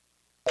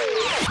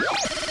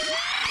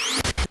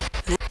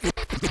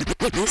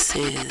This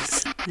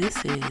is the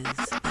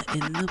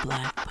In the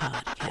Black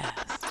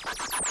podcast.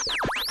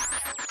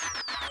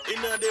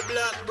 In the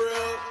Black,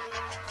 bro.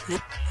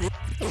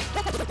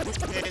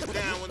 Hands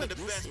down, one of the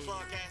best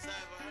podcasts I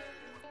ever heard.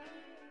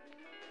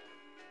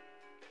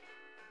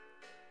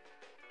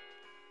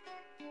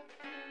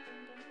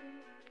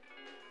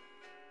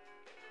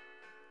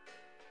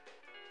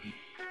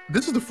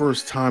 This is the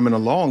first time in a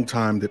long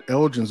time that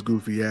Elgin's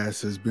goofy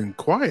ass has been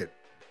quiet.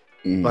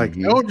 Mm-hmm. Like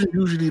Elgin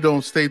usually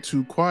don't stay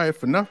too quiet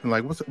for nothing.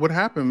 Like what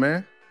happened,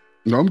 man?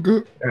 No, I'm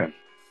good.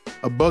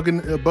 A bug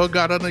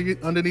got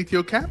underneath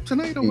your cap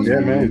tonight? Or Yeah,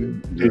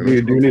 man. Do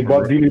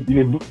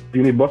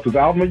you need Busta's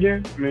album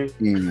again? I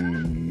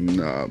mean,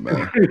 nah,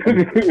 man.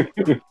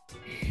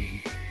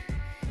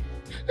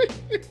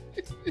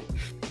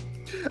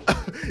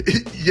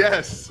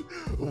 Yes.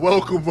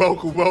 Welcome.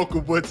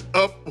 What's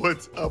up?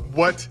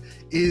 What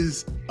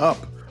is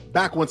up?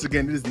 Back once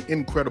again, it is the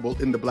incredible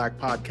In the Black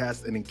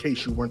podcast. And in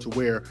case you weren't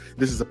aware,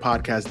 this is a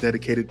podcast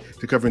dedicated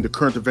to covering the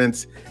current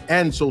events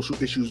and social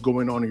issues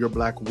going on in your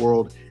Black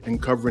world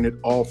and covering it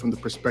all from the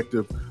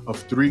perspective of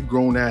three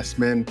grown-ass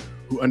men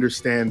who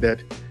understand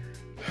that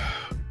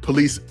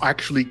police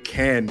actually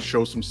can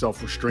show some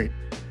self-restraint.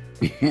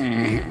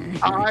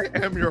 I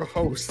am your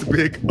host,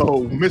 Big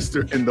O,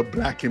 Mr. In the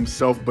Black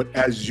himself, but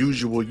as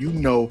usual, you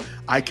know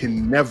I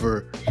can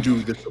never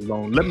do this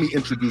alone. Let me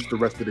introduce the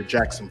rest of the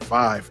Jackson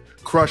 5.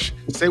 Crush,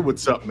 say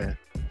what's up, man.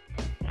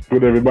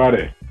 Good,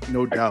 everybody.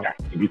 No doubt. I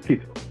be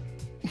Tito.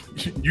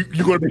 You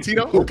going to be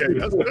Tito? Okay,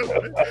 that's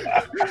good.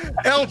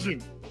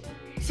 Elgin,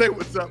 say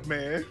what's up,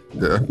 man.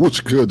 Yeah, what's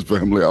good,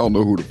 family? I don't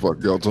know who the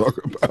fuck y'all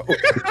talking about.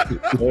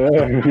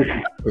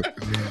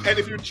 And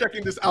if you're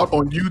checking this out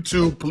on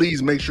YouTube,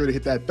 please make sure to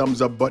hit that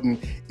thumbs up button.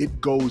 It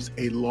goes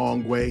a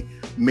long way.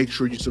 Make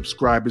sure you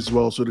subscribe as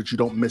well so that you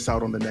don't miss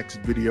out on the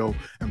next video.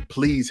 And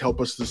please help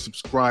us to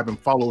subscribe and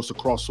follow us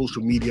across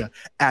social media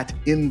at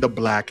In the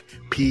Black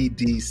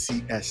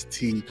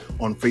PDCST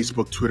on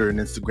Facebook, Twitter, and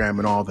Instagram,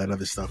 and all that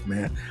other stuff,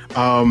 man.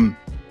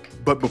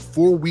 But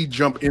before we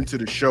jump into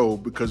the show,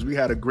 because we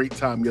had a great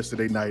time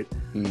yesterday night,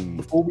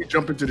 before we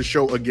jump into the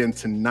show again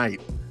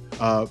tonight,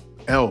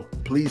 El,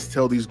 please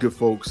tell these good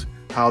folks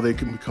how they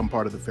can become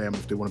part of the family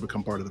if they want to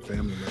become part of the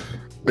family, man.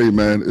 Hey,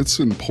 man, it's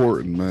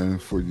important, man,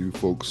 for you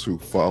folks who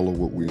follow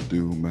what we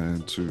do,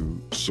 man,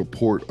 to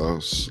support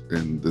us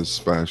in this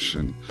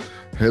fashion.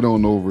 Head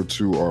on over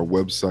to our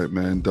website,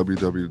 man,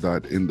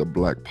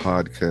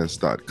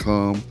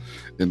 www.intheblackpodcast.com.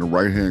 In the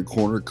right-hand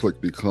corner,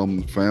 click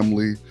Become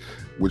Family,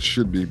 which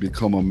should be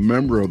Become a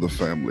Member of the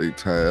Family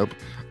tab.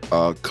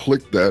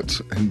 Click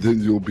that, and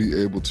then you'll be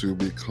able to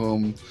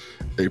become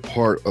a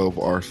part of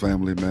our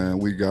family, man.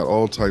 We got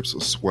all types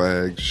of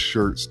swag,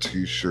 shirts,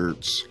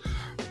 t-shirts,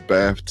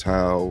 bath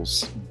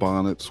towels,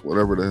 bonnets,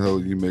 whatever the hell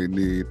you may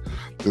need.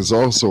 There's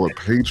also a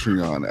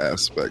Patreon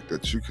aspect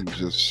that you can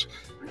just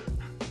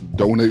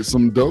donate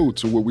some dough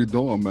to what we're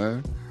doing,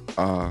 man.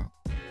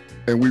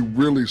 And we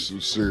really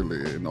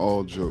sincerely, in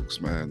all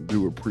jokes, man,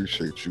 do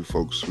appreciate you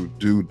folks who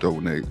do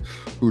donate,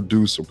 who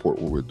do support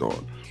what we're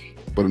doing.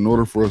 But in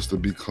order for us to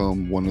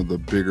become one of the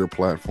bigger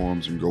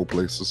platforms and go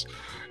places,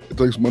 it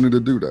takes money to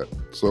do that.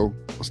 So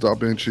stop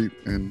being cheap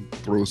and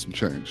throw us some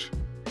change.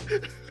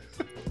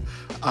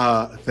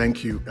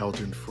 Thank you,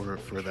 Elgin,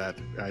 for that.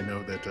 I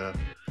know that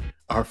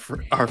our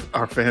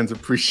fans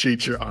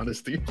appreciate your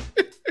honesty.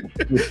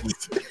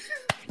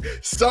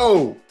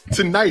 So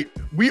tonight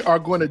we are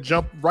going to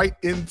jump right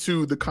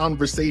into the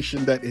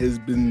conversation that has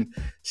been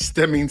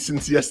stemming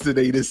since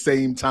yesterday, the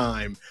same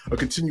time, a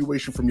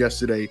continuation from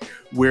yesterday,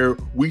 where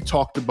we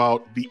talked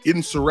about the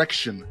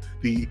insurrection,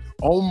 the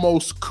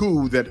almost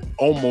coup that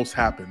almost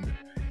happened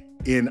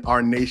in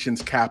our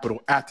nation's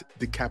capital at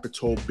the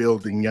Capitol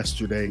building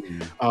yesterday.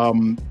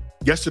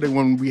 Yesterday,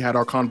 when we had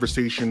our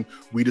conversation,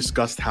 we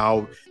discussed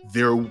how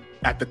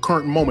at the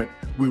current moment,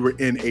 we were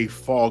in a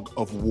fog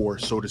of war,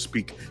 so to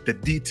speak. The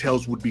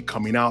details would be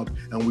coming out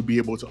and we'd be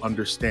able to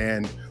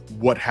understand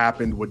what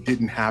happened, what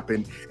didn't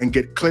happen, and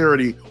get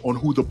clarity on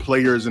who the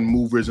players and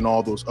movers and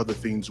all those other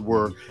things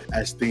were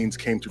as things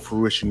came to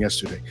fruition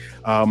yesterday.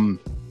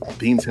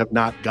 Things have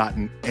not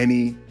gotten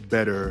any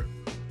better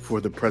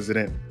for the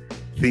president.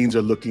 Things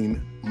are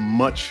looking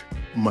much,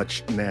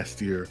 much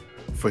nastier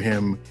for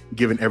him,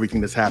 given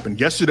everything that's happened.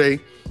 Yesterday,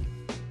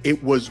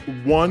 it was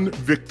one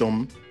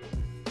victim,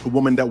 a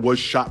woman that was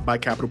shot by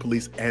Capitol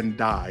Police and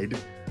died,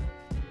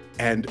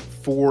 and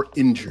 4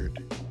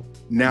 injured.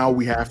 Now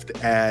we have to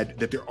add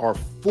that there are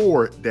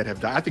 4 that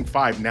have died. I think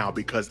 5 now,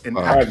 because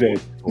not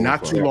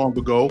too long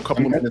ago, a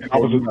couple of minutes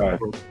ago,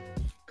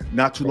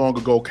 not too long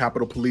ago,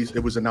 Capitol Police, it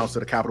was announced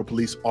that a Capitol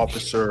Police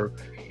officer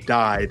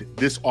died.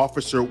 This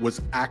officer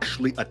was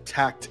actually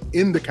attacked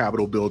in the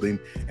Capitol building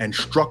and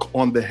struck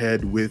on the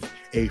head with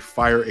a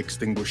fire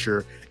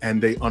extinguisher,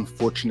 and they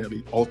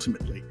unfortunately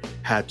ultimately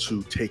had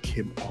to take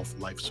him off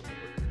life support.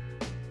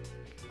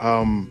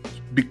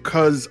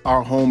 Because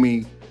our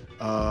homie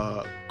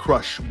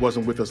Crush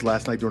wasn't with us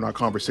last night during our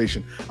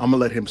conversation, I'm gonna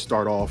let him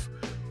start off.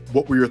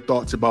 What were your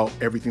thoughts about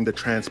everything that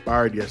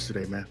transpired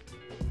yesterday, man?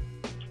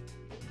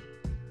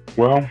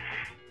 Well,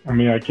 I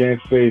mean, I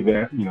can't say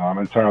that, I'm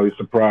entirely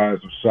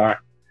surprised or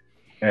shocked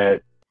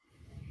at,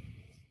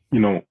 you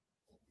know,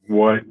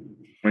 what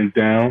went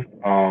down.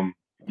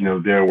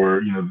 There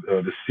were,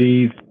 the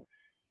seeds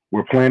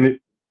were planted,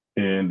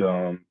 and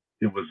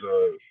it was,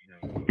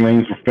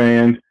 flames were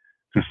fanned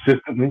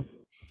consistently,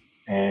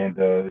 and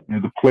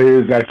the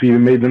players actually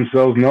even made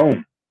themselves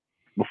known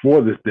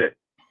before this day,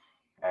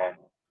 um,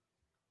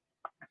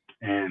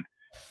 and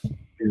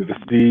to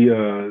see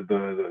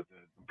the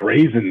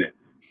brazenness,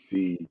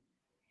 the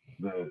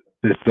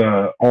this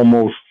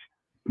almost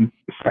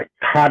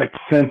psychotic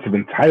sense of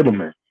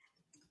entitlement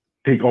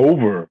take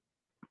over,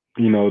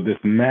 this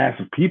mass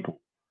of people.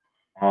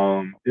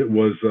 It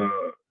was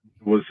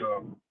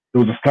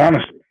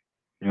astonishing.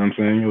 You know what I'm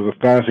saying? It was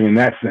astonishing in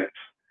that sense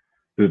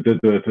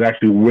to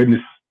actually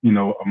witness,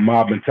 a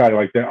mob mentality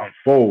like that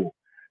unfold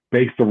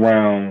based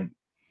around,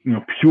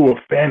 pure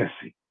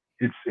fantasy.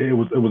 It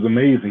was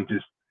amazing.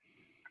 Just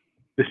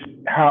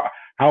how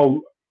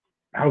how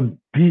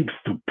deep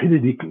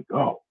stupidity can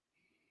go.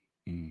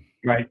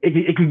 Like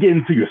it can get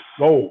into your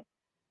soul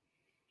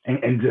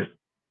and just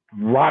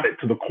rot it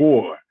to the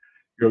core.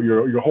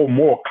 Your whole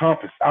moral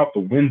compass out the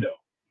window.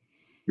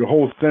 Your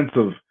whole sense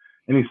of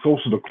any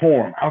social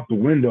decorum out the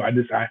window. I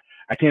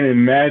can't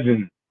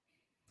imagine.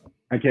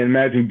 I can't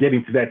imagine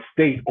getting to that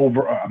state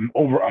over a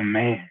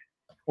man,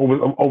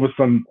 over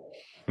some.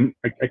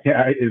 I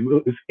can't.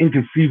 It's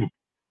inconceivable.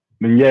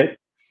 And yet,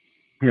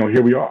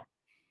 here we are.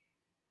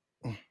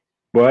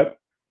 But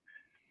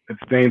at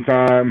the same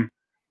time,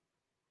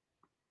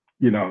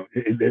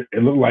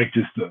 it looked like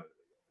just a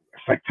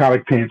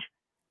psychotic tantrum.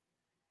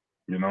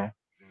 It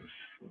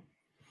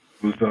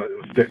was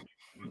sick.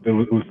 It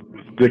was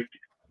sick.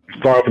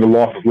 I'm sorry for the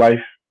loss of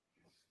life.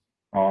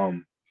 But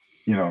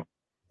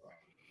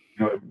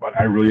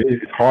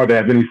it's hard to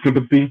have any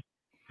sympathy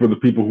for the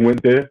people who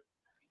went there.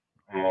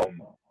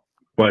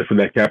 But for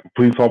that Capitol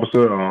police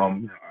officer,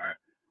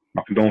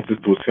 my condolences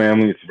to his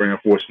family. It's very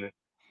unfortunate.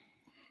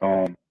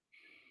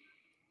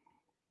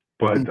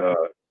 But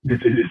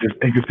it's just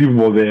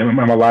inconceivable that in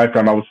my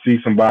lifetime I would see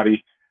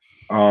somebody,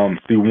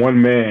 see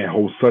one man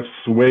hold such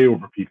sway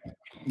over people.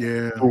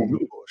 Yeah.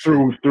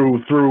 Through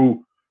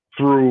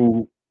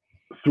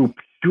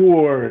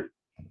pure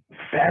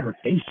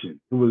fabrication.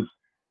 It was,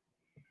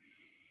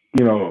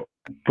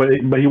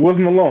 but he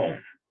wasn't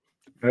alone.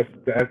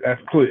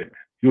 That's clear.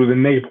 He was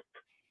enabled.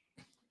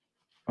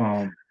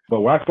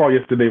 But what I saw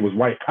yesterday was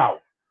white power.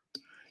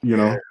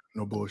 No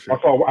bullshit.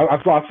 I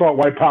saw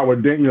white power,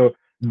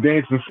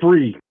 dancing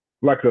free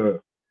like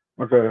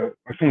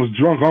someone's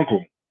drunk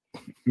uncle.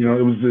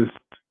 It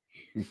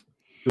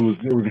was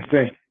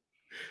insane.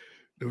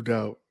 No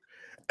doubt.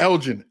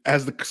 Elgin,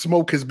 as the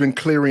smoke has been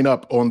clearing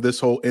up on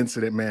this whole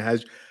incident, man,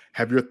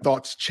 have your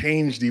thoughts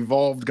changed,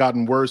 evolved,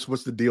 gotten worse?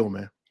 What's the deal,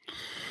 man?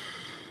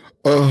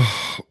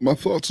 My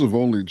thoughts have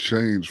only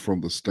changed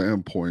from the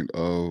standpoint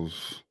of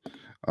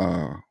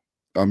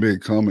I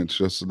made comments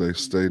yesterday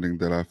stating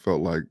that I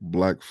felt like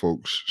Black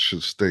folks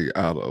should stay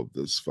out of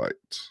this fight.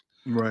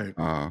 Right.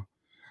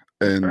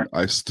 And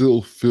I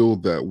still feel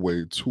that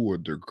way to a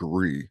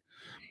degree.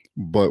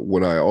 But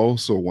what I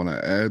also want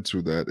to add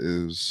to that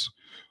is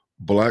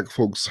Black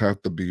folks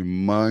have to be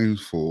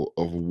mindful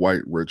of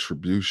white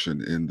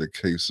retribution in the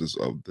cases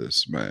of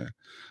this, man.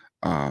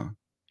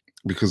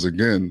 Because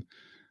again,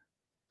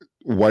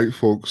 white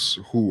folks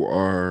who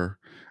are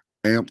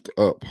amped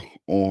up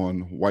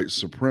on white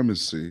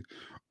supremacy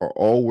are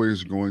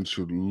always going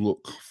to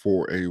look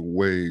for a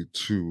way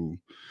to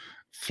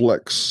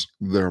flex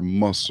their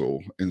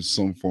muscle in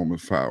some form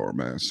of power,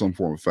 man, some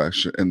form of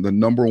fashion. And the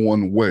number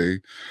one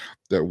way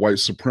that white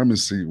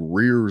supremacy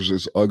rears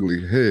its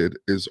ugly head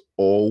is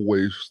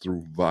always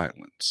through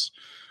violence.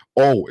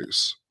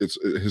 Always.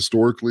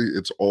 Historically,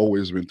 it's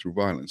always been through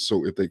violence.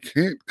 So if they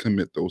can't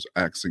commit those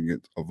acts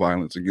of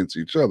violence against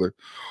each other,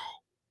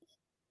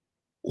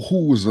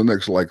 who is the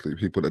next likely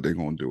people that they're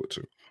going to do it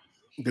to?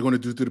 They're going to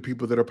do it to the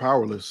people that are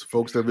powerless,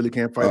 folks that really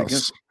can't fight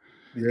against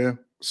them. Yeah.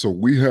 So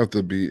we have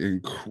to be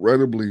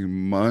incredibly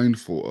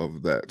mindful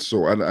of that.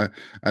 So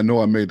I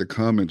know I made the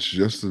comments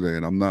yesterday,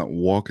 and I'm not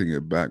walking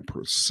it back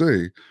per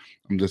se.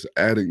 I'm just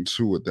adding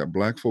to it that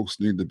Black folks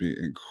need to be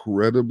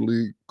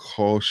incredibly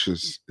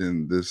cautious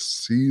in this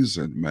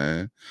season,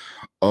 man,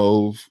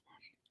 of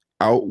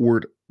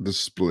outward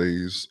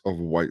displays of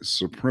white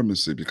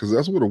supremacy, because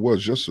that's what it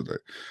was yesterday.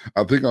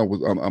 I think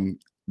I'm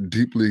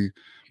deeply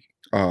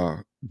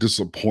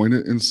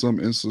disappointed in some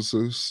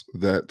instances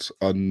that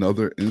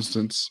another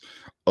instance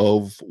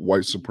of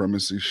white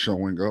supremacy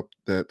showing up,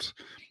 that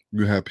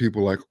you have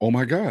people like, oh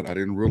my God, I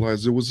didn't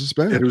realize it was this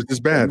bad. It was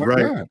this bad,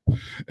 right? God.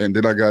 And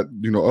then I got,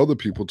 other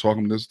people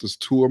talking this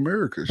two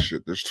America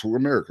shit. There's two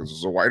Americas.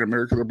 There's a white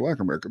America and a Black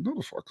America. No,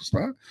 the fuck it's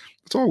not.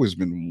 It's always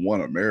been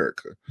one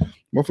America.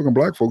 Motherfucking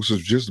Black folks have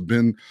just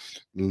been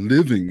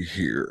living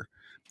here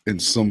in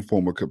some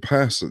form of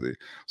capacity.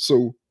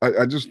 So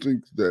I just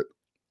think that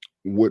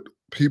what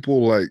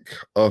people like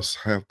us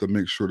have to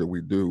make sure that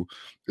we do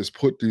is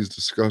put these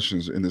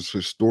discussions in this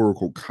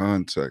historical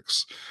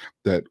context,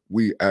 that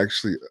we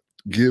actually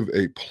give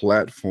a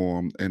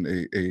platform and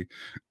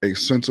a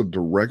sense of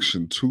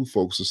direction to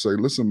folks to say,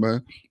 listen,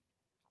 man,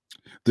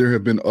 there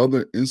have been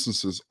other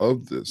instances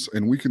of this,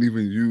 and we can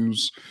even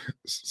use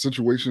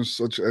situations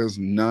such as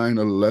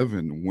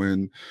 9/11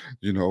 when,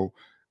 you know,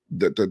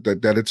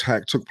 that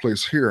attack took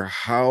place here,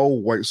 how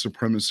white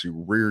supremacy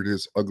reared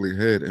its ugly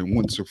head and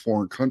went to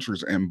foreign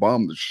countries and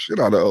bombed the shit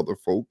out of other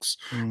folks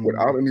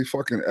without any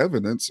fucking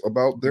evidence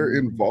about their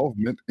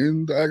involvement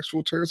in the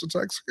actual terrorist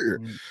attacks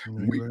here.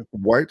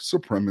 White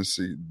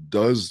supremacy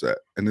does that,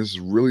 and it's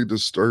really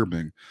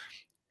disturbing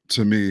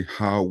to me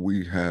how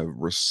we have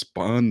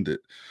responded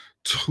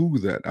to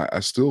that. I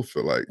still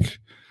feel like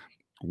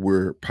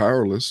we're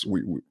powerless.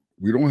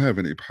 We don't have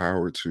any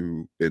power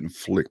to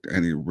inflict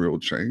any real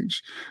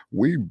change.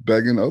 We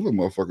begging other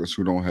motherfuckers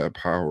who don't have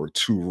power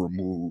to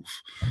remove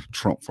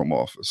Trump from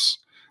office.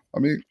 I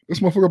mean, this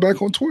motherfucker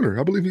back on Twitter.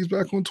 I believe he's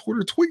back on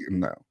Twitter tweeting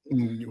now.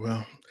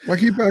 Well, like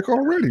he back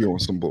already on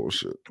some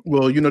bullshit.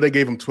 Well, you know, they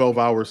gave him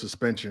 12-hour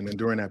suspension, and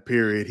during that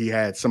period, he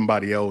had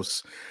somebody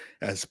else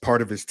as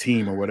part of his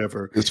team or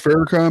whatever. Is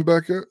Farrakhan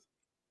back yet?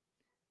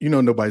 You know,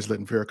 nobody's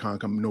letting Farrakhan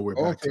come nowhere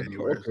back to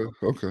anywhere.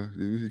 Okay.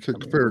 He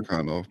kicked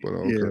Farrakhan off, but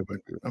okay. Yeah, but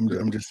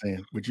I'm just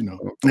saying, but you know.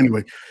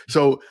 Anyway,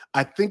 so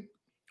I think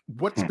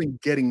what's been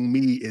getting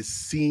me is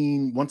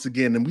seeing once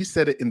again, and we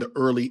said it in the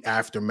early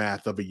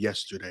aftermath of it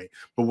yesterday,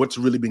 but what's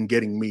really been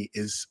getting me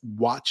is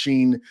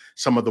watching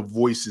some of the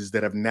voices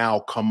that have now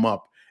come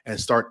up and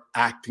start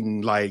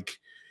acting like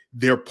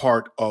they're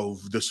part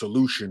of the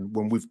solution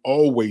when we've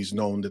always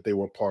known that they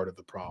were part of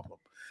the problem.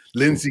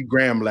 Lindsey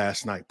Graham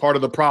last night, part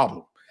of the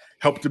problem.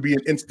 Helped to be an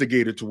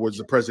instigator towards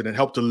the president,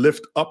 helped to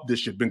lift up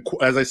this shit. Been,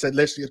 as I said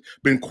last year,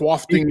 been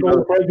quaffing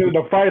the president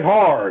to fight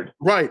hard.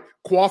 Right,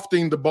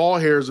 quaffing the ball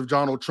hairs of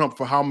Donald Trump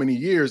for how many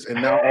years,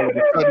 and now all of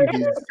a sudden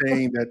he's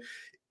saying that,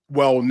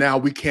 well, now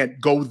we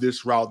can't go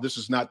this route. This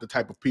is not the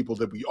type of people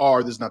that we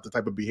are. This is not the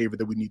type of behavior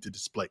that we need to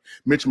display.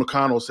 Mitch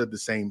McConnell said the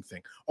same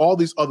thing. All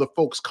these other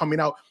folks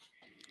coming out.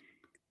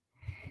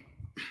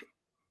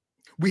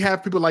 We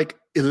have people like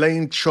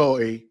Elaine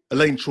Choi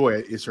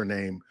is her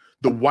name,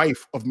 the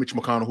wife of Mitch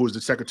McConnell, who is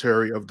the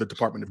Secretary of the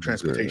Department of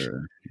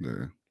Transportation.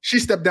 Yeah. She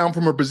stepped down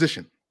from her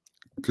position.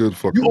 Good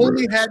fucking. You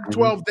only had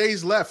 12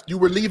 days left. You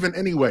were leaving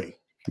anyway.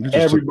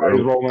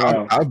 Everybody's rolling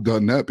out. I've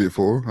done that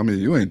before. I mean,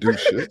 you ain't do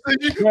shit.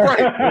 Right.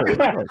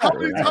 How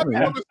many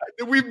times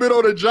that we've been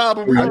on a job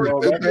and we already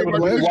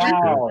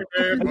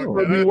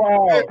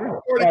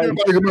I'm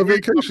taking my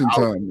vacation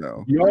time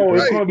now. Yo,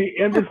 it's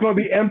gonna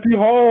be empty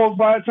halls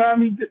by the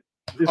time he did.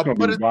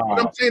 But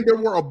I'm saying there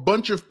were a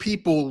bunch of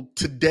people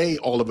today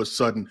all of a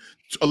sudden.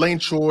 Elaine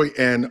Choi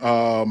and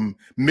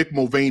Mick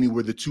Mulvaney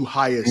were the two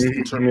highest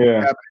in terms of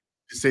cabinet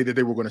to say that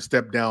they were going to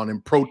step down in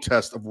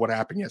protest of what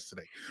happened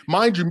yesterday.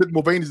 Mind you, Mick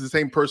Mulvaney is the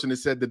same person that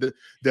said that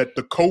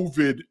the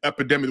COVID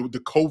epidemic, the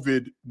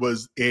COVID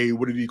was a,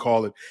 what did he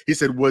call it? He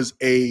said was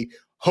a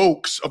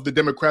hoax of the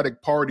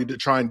Democratic Party to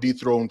try and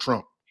dethrone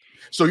Trump.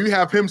 So you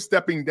have him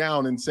stepping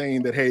down and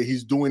saying that, hey,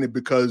 he's doing it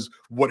because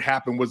what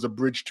happened was a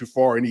bridge too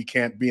far and he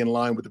can't be in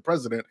line with the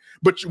president.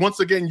 But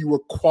once again, you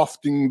were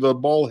quaffing the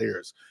ball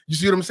hairs. You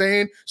see what I'm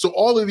saying? So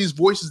all of these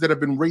voices that have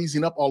been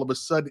raising up all of a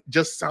sudden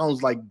just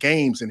sounds like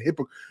games and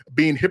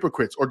being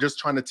hypocrites or just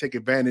trying to take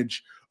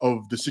advantage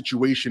of the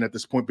situation at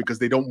this point because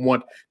they don't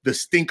want the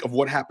stink of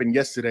what happened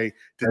yesterday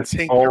to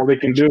take all they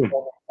can do.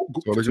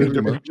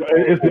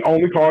 It's the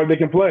only card they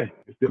can play.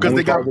 Because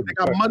they got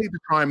money to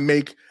try and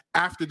make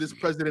after this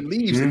president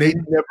leaves, and they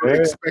never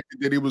expected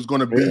that it was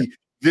going to be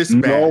this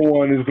bad. No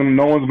one's going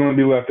to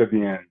be left at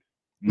the end.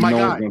 My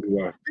God,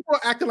 people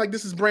are acting like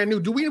this is brand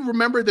new. Do we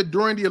remember that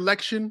during the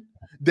election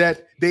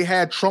that they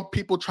had Trump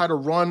people try to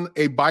run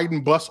a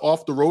Biden bus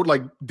off the road,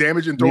 like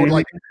damage and throw it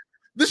like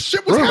this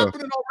shit was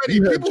happening already.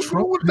 People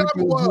knew what that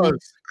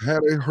was.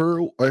 Had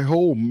a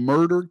whole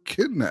murder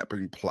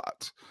kidnapping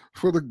plot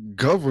for the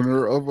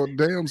governor of a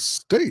damn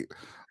state.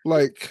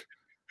 Like,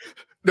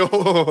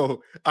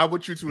 no, I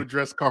want you to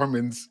address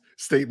Carmen's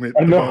statement.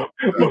 No,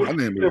 my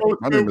name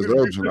is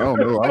Elgin. I don't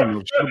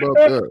know shit about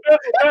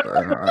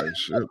that.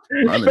 Shit.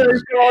 My name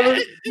is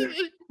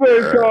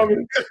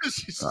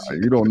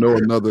you don't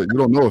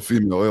know a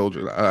female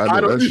Elgin. I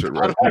know that shit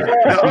right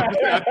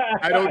now.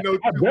 I don't know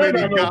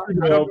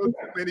too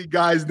many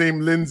guys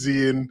named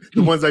Lindsay, and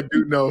the ones I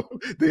do know,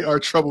 they are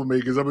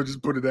troublemakers. I'm gonna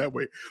just put it that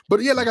way.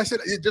 But yeah, like I said,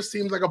 it just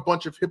seems like a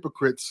bunch of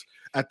hypocrites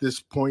at this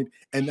point,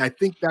 and I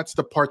think that's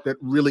the part that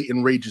really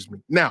enrages me.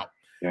 Now,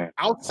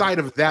 outside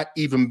of that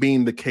even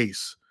being the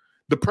case,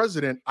 the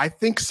president, I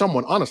think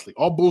someone, honestly,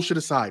 all bullshit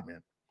aside,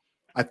 man,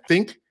 I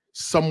think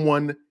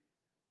someone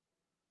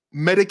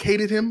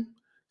medicated him,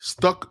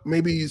 stuck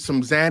maybe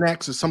some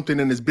Xanax or something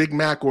in his Big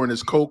Mac or in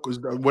his Coke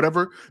or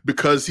whatever,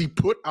 because he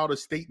put out a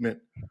statement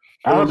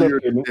earlier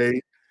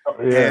today.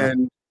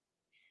 And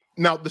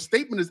now the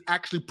statement is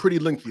actually pretty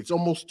lengthy. It's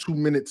almost 2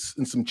 minutes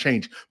and some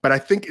change, but I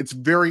think it's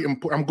very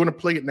important. I'm going to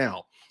play it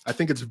now. I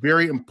think it's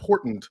very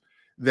important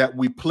that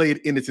we play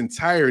it in its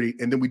entirety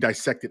and then we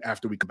dissect it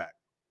after we come back.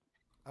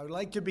 I would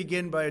like to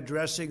begin by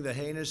addressing the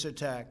heinous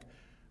attack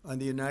on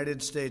the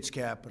United States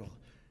Capitol.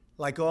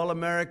 Like all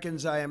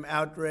Americans, I am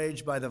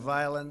outraged by the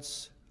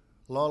violence,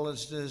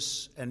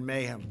 lawlessness, and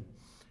mayhem.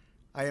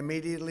 I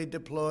immediately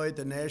deployed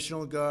the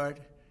National Guard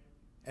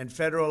and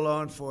federal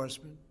law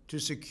enforcement to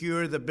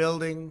secure the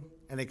building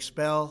and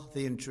expel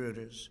the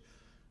intruders.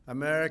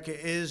 America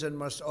is and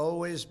must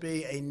always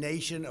be a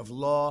nation of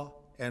law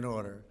and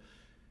order.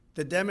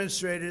 The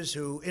demonstrators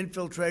who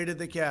infiltrated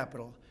the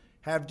Capitol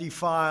have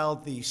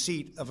defiled the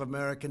seat of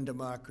American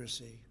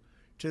democracy.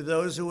 To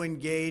those who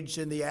engaged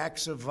in the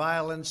acts of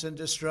violence and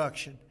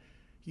destruction,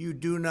 you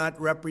do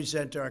not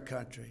represent our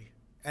country.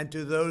 And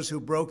to those who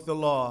broke the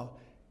law,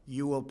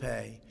 you will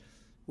pay.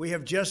 We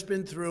have just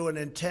been through an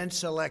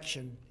intense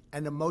election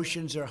and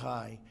emotions are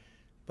high,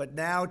 but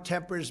now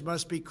tempers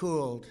must be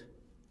cooled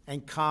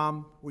and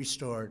calm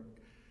restored.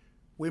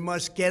 We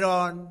must get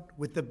on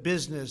with the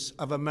business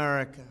of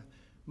America.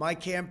 My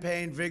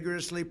campaign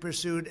vigorously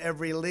pursued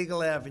every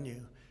legal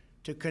avenue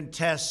to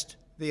contest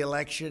the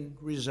election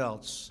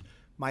results.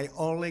 My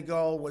only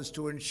goal was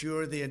to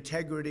ensure the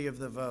integrity of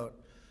the vote.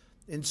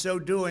 In so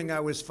doing, I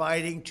was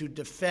fighting to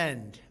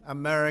defend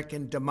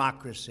American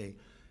democracy.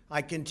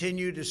 I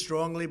continue to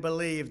strongly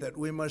believe that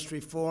we must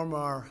reform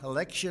our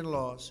election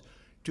laws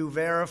to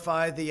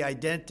verify the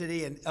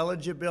identity and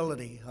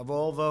eligibility of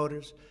all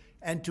voters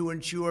and to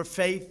ensure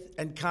faith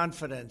and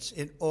confidence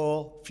in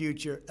all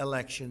future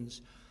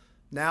elections.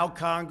 Now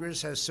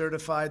Congress has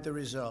certified the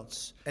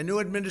results. A new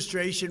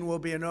administration will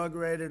be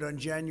inaugurated on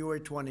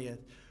January 20th.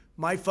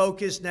 My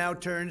focus now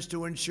turns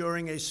to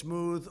ensuring a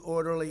smooth,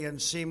 orderly,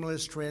 and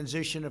seamless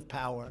transition of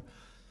power.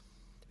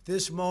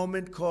 This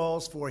moment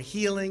calls for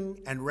healing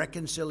and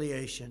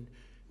reconciliation.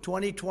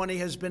 2020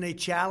 has been a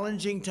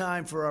challenging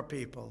time for our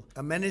people.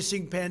 A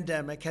menacing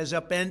pandemic has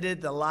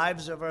upended the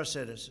lives of our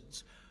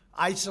citizens,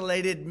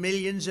 isolated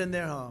millions in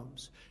their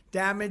homes,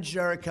 damaged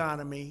our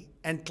economy,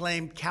 and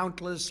claimed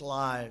countless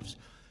lives.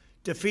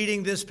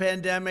 Defeating this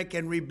pandemic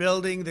and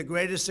rebuilding the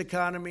greatest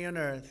economy on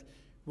earth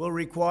will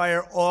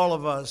require all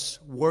of us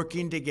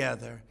working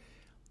together.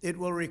 It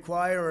will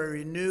require a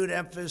renewed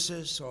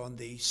emphasis on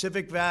the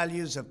civic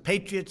values of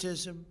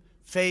patriotism,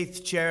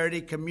 faith, charity,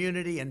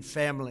 community, and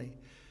family.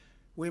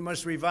 We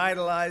must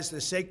revitalize the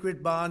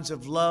sacred bonds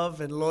of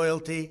love and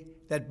loyalty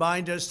that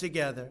bind us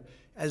together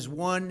as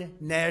one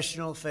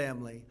national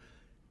family.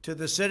 To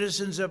the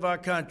citizens of our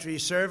country,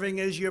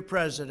 serving as your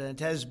president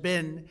has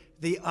been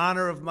the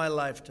honor of my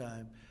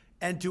lifetime.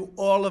 And to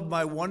all of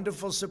my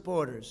wonderful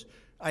supporters,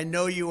 I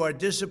know you are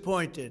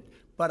disappointed,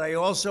 but I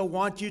also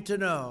want you to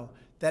know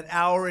that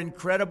our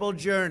incredible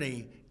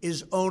journey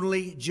is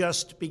only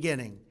just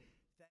beginning.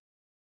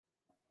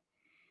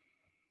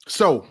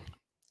 So,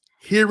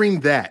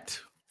 hearing that,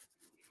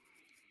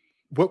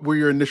 what were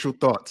your initial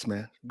thoughts,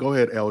 man? Go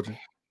ahead, Elgin.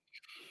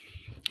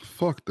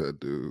 Fuck that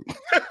dude.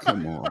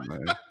 Come on,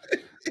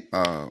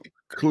 man.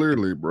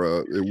 Clearly,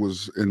 bro, it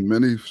was in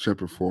many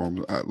shape or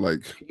form,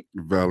 like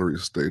Valerie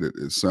stated,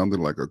 it sounded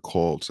like a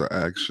call to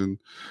action.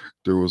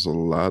 There was a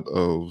lot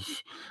of,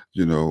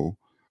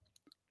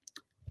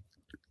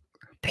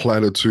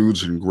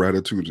 platitudes and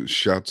gratitude and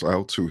shouts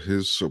out to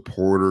his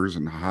supporters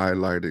and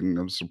highlighting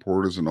them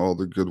supporters and all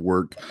the good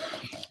work.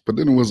 But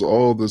then it was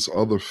all this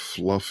other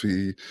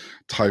fluffy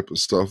type of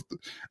stuff.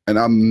 And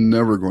I'm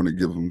never going to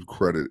give him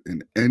credit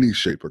in any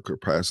shape or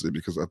capacity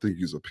because I think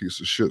he's a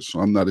piece of shit. So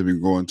I'm not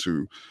even going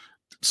to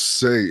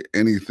say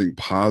anything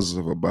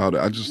positive about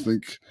it. I just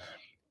think,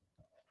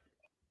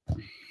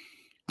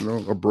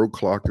 a broke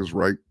clock is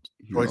right.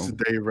 Twice a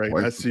day, right?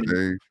 Twice a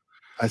day.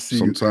 I see.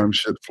 Sometimes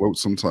shit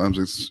floats. Sometimes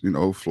it's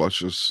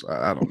flushes.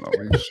 I don't know.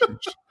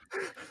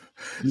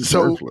 He's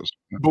so worthless.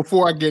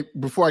 before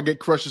I get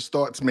Crush's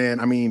thoughts, man.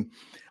 I mean,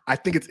 I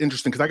think it's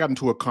interesting because I got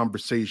into a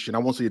conversation. I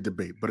won't say a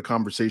debate, but a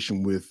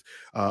conversation with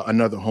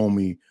another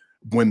homie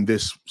when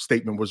this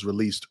statement was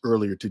released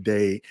earlier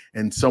today,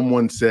 and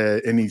someone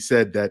said, and he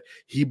said that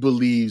he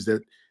believes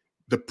that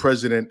the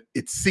president.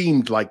 It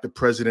seemed like the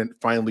president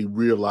finally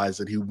realized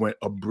that he went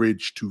a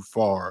bridge too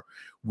far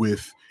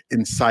with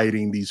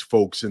inciting these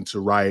folks into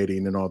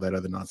rioting and all that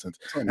other nonsense.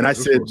 And I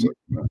said,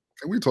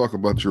 can we talk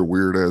about your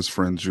weird ass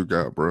friends you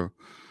got, bro?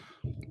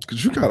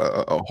 Because you got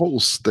a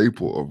whole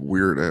staple of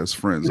weird ass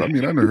friends. I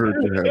mean, I never heard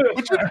you have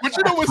but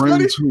you know what's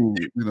friends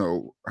funny?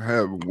 who,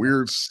 have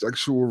weird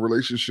sexual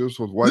relationships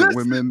with white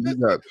women. You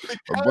got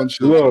a bunch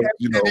of,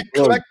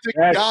 eclectic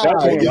guys.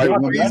 You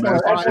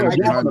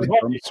got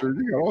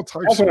all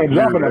types of weird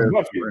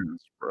ass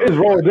friends, bro. His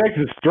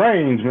Rolodex is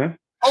strange, man.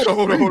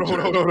 Hold on.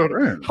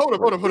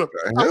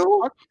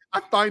 I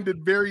find it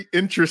very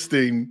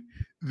interesting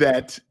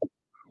that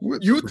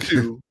you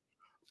two,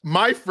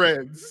 my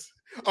friends,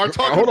 are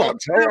talking about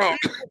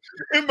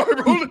in my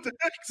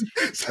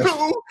Rolodex.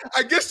 So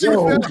I guess you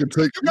can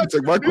take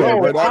my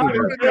call right out of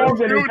here. You know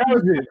what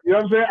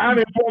I'm saying? I'm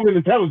informed and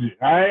intelligent.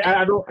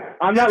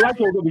 I'm not like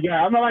those other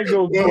guys. I'm not like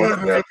those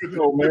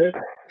man.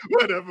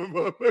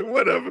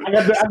 Whatever. I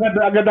got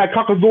that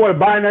cockazoid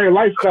binary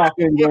lifestyle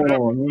thing going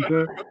on. You know what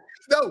I'm saying?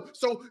 No,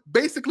 so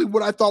basically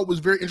what I thought was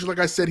very interesting, like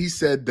I said, he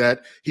said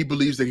that he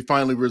believes that he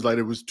finally realized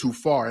it was too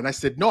far. And I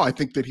said, no, I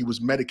think that he was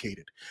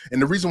medicated.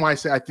 And the reason why I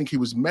say I think he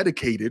was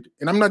medicated,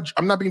 and I'm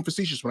not being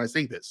facetious when I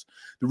say this.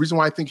 The reason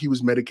why I think he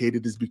was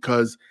medicated is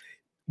because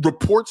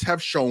reports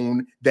have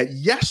shown that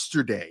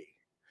yesterday,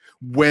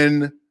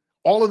 when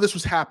all of this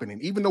was happening,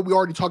 even though we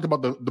already talked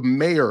about the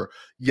mayor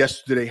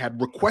yesterday had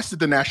requested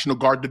the National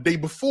Guard the day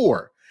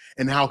before,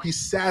 and how he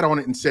sat on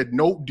it and said,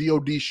 no,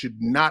 DOD should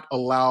not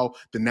allow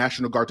the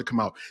National Guard to come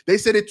out. They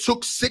said it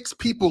took 6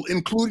 people,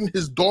 including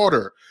his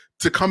daughter,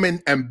 to come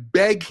in and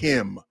beg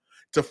him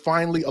to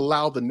finally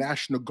allow the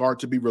National Guard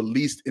to be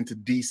released into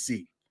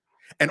DC.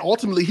 And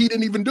ultimately, he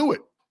didn't even do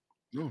it.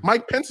 No.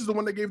 Mike Pence is the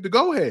one that gave the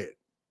go-ahead.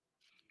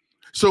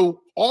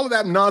 So all of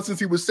that nonsense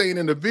he was saying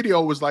in the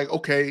video was like,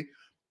 okay,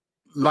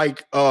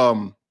 like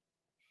I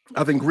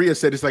think Rhea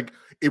said, it's like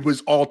it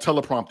was all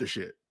teleprompter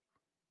shit.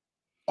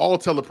 All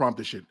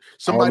teleprompter shit.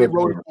 Somebody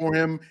wrote it for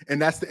him,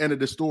 and that's the end of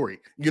the story.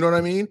 You know what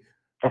I mean?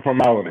 A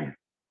formality.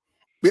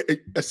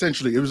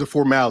 Essentially, it was a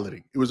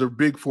formality. It was a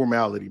big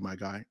formality, my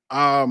guy.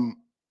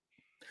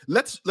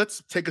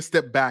 Let's take a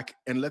step back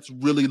and let's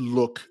really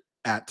look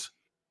at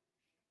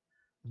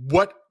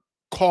what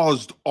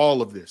caused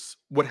all of this.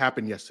 What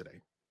happened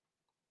yesterday?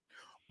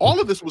 All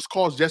of this was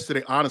caused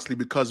yesterday, honestly,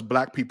 because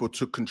Black people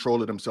took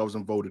control of themselves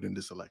and voted in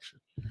this election.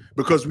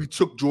 Because we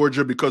took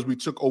Georgia, because we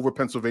took over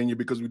Pennsylvania,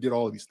 because we did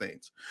all of these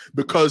things.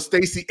 Because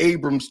Stacey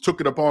Abrams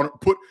took it upon,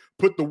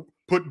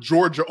 put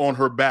Georgia on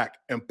her back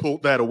and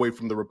pulled that away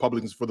from the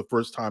Republicans for the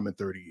first time in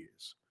 30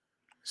 years.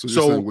 So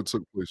you're saying what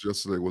took place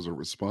yesterday was a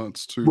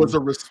response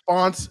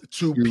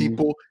to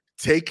people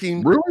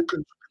taking really?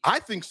 I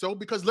think so,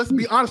 because let's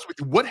be honest with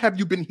you. What have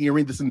you been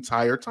hearing this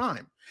entire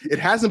time? It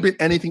hasn't been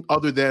anything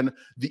other than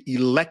the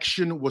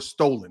election was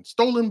stolen.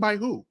 Stolen by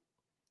who?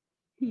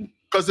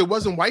 Because it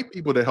wasn't white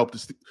people that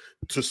helped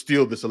to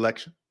steal this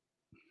election.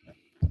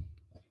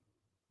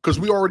 Because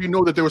we already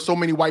know that there were so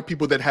many white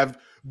people that have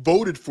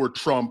voted for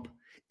Trump,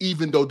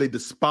 even though they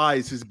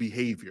despise his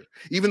behavior.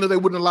 Even though they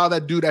wouldn't allow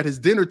that dude at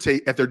his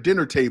at their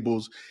dinner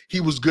tables,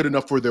 he was good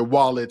enough for their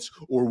wallets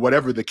or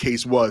whatever the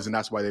case was, and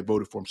that's why they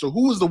voted for him. So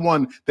who was the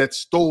one that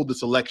stole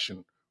this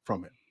election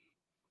from him?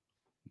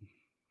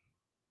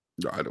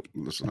 I don't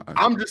listen.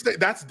 I'm just saying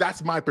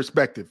that's my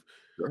perspective.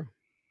 Sure.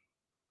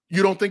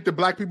 You don't think the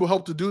Black people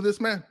helped to do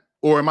this, man?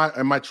 Or am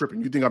I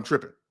tripping? You think I'm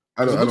tripping?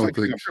 I don't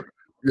think.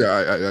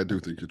 Yeah, I do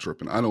think you're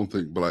tripping. I don't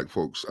think Black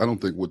folks. I don't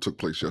think what took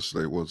place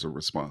yesterday was a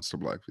response to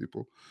Black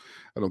people.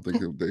 I don't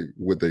think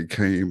they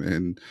came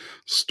and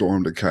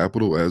stormed the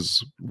Capitol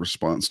as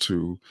response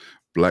to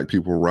Black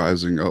people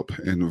rising up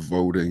and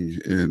voting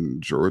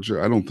in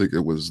Georgia. I don't think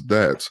it was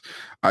that.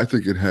 I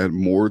think it had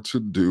more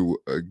to do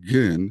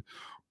again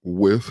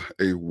with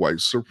a white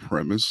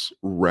supremacist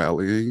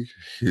rallying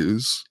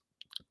his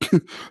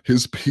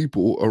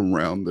people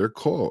around their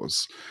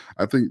cause.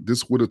 I think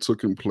this would have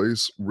taken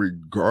place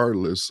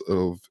regardless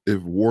of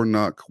if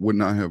Warnock would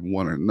not have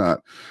won or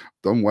not.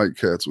 Them white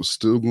cats were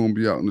still going to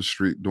be out in the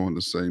street doing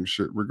the same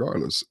shit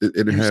regardless.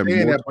 It had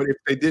more. That, but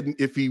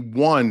if he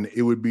won,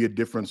 it would be a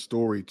different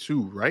story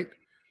too, right?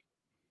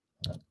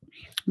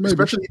 Maybe.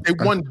 Especially if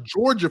they won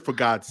Georgia, for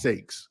God's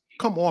sakes.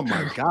 Come on,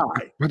 my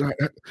guy. But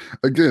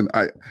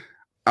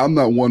I'm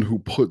not one who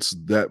puts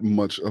that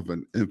much of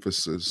an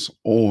emphasis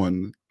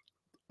on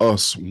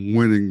us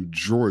winning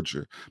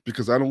Georgia,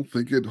 because I don't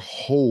think it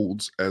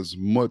holds as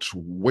much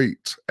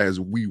weight as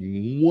we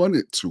want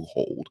it to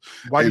hold.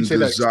 Why do you say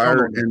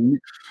that?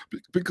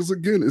 Because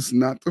again, it's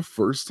not the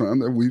first time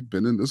that we've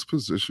been in this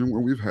position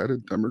where we've had a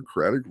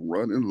Democratic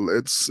run and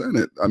led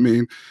Senate. I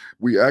mean,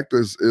 we act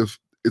as if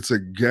it's a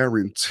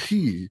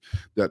guarantee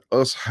that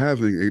us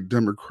having a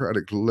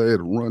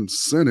Democratic-led run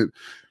Senate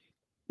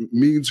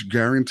means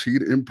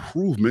guaranteed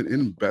improvement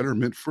and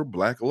betterment for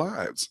Black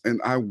lives. And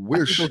I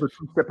wish those are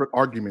two separate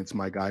arguments,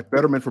 my guy.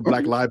 Betterment for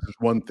Black lives is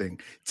one thing.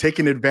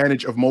 Taking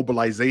advantage of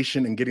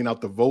mobilization and getting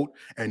out the vote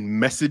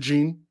and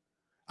messaging,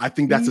 I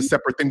think that's a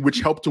separate thing,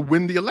 which helped to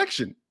win the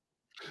election.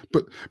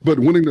 But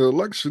winning the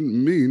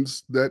election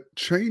means that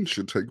change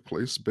should take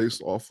place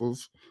based off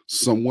of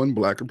someone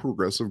Black and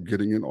progressive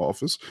getting in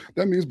office.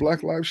 That means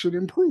Black lives should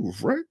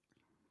improve, right?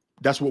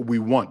 That's what we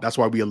want. That's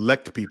why we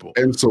elect people.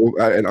 And so,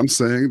 and I'm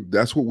saying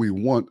that's what we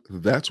want.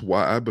 That's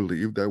why I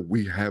believe that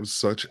we have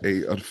such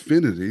a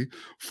affinity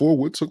for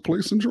what took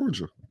place in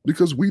Georgia,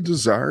 because we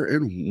desire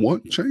and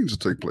want change to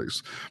take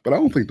place. But I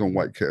don't think them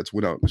white cats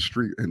went out in the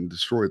street and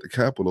destroyed the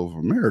capital of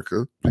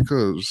America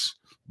because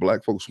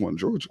Black folks won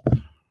Georgia.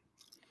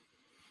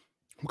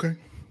 Okay.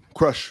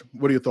 Crush,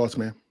 what are your thoughts,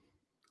 man?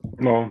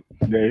 No,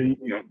 they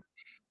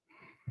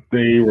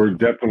were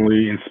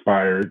definitely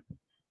inspired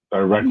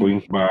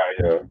directly by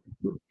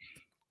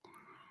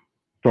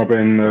Trump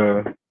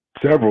and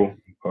several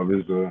of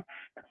his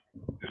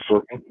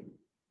circle.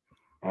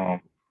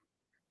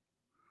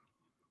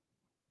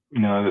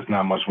 There's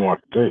not much more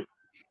to say.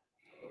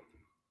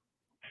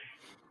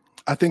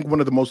 I think one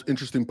of the most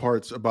interesting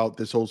parts about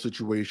this whole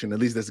situation, at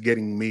least that's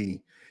getting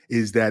me,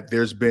 is that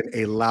there's been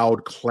a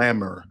loud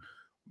clamor.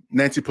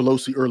 Nancy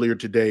Pelosi earlier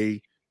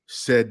today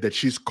said that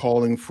she's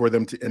calling for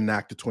them to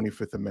enact the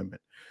 25th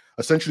Amendment.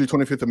 Essentially, the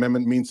 25th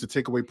Amendment means to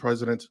take away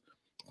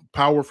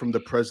power from the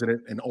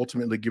president and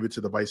ultimately give it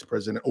to the vice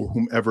president or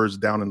whomever is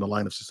down in the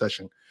line of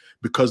succession,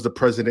 because the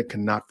president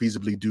cannot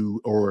feasibly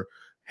do or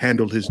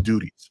handle his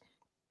duties.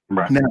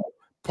 Right. Now,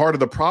 part of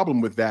the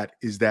problem with that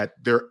is that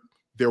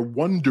they're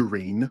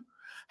wondering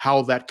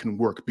how that can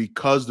work,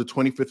 because the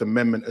 25th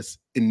Amendment is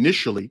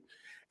initially,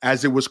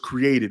 as it was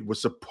created,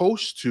 was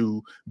supposed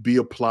to be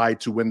applied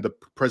to when the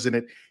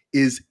president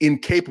is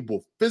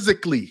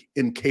physically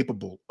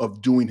incapable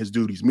of doing his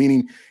duties,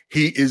 meaning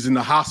he is in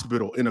the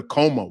hospital, in a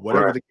coma,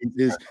 whatever the case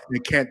is,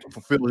 and can't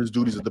fulfill his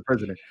duties as the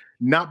president.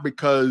 Not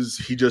because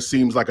he just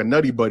seems like a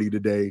nutty buddy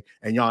today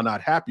and y'all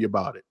not happy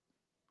about it.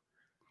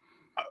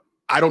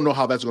 I don't know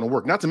how that's going to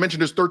work. Not to mention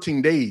there's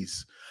 13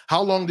 days.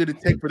 How long did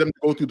it take for them to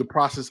go through the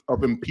process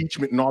of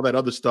impeachment and all that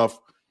other stuff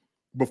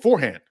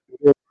beforehand?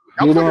 You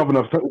don't have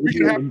enough time. We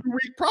can have a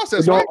 2-week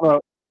process, we right?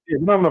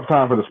 don't have enough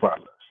time for this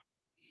process.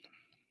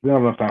 We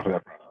don't have enough time for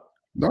that process.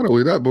 Not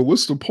only that, but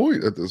what's the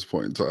point at this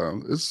point in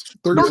time? It's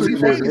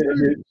 36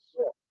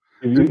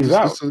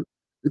 days.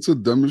 It's a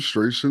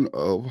demonstration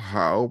of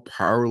how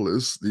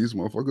powerless these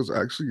motherfuckers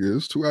actually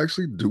is to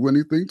actually do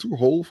anything to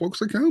hold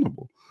folks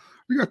accountable.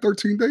 We got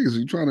 13 days. Are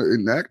you trying to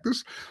enact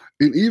this?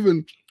 And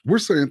even we're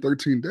saying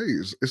 13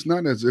 days. It's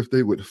not as if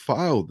they would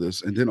file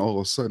this and then all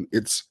of a sudden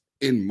it's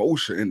in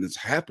motion and it's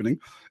happening.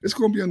 It's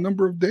going to be a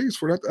number of days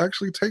for that to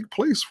actually take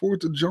place, for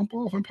it to jump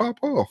off and pop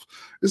off.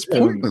 It's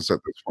pointless at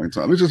this point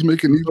in time. It's just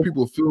making these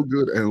people feel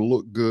good and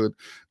look good,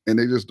 and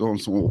they just doing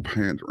some old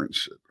pandering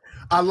shit.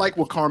 I like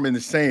what Carmen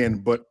is saying,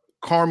 but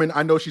Carmen,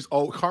 I know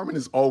Carmen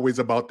is always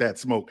about that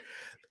smoke.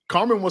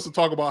 Carmen wants to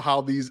talk about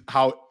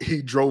how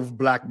he drove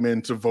black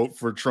men to vote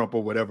for Trump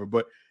or whatever,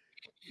 but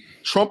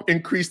Trump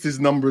increased his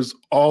numbers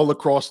all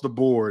across the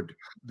board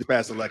the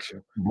past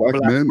election.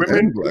 Black men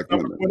and black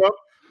women went up.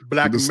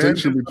 Black the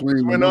distinction men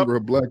between the number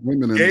of black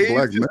women and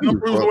black men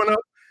numbers went up.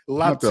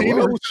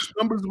 Latinos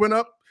numbers went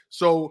up.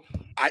 So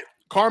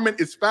Carmen,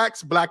 it's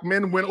facts. Black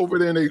men went over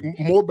there, and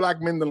more black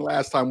men than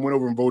last time went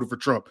over and voted for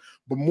Trump.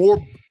 But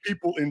more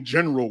people in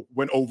general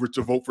went over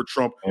to vote for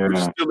Trump, which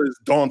still is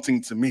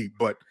daunting to me.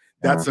 But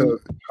that's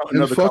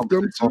another. Fuck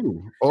them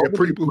too. All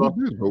the people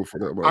who did vote for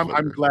that.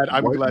 I'm glad.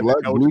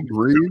 Black, blue,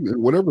 green,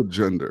 and whatever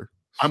gender.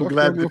 I'm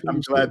glad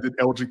that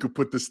Elgin could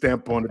put the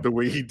stamp on it the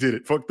way he did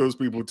it. Fuck those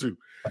people too.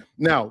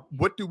 Now,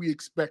 what do we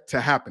expect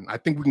to happen? I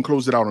think we can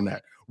close it out on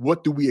that.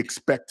 What do we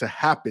expect to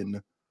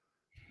happen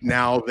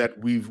now that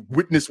we've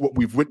witnessed what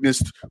we've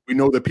witnessed? We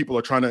know that people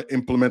are trying to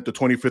implement the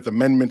 25th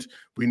Amendment.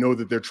 We know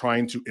that they're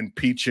trying to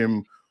impeach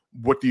him.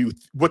 What do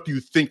you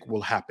think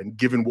will happen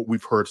given what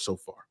we've heard so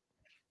far?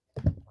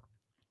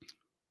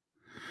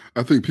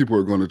 I think people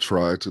are going to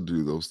try to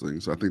do those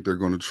things. I think they're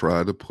going to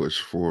try to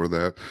push for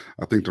that.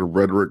 I think the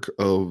rhetoric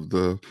of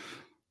the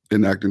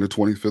enacting the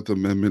 25th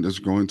Amendment is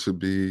going to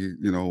be,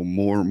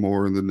 more and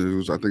more in the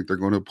news. I think they're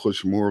going to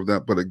push more of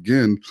that. But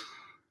again,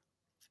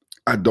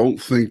 I don't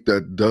think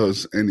that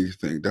does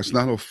anything. That's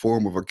not a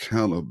form of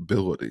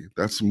accountability.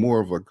 That's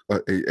more of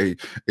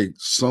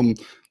some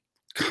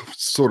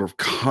sort of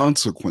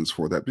consequence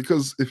for that.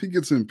 Because if he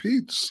gets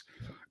impeached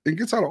and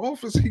gets out of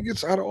office, he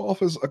gets out of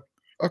office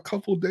a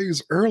couple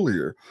days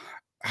earlier.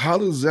 How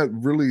does that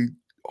really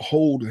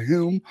hold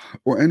him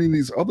or any of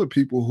these other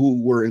people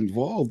who were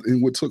involved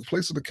in what took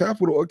place at the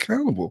Capitol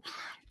accountable?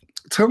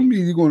 Tell me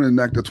you're going to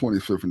enact the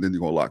 25th and then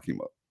you're going to lock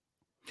him up.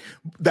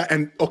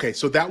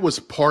 So that was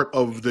part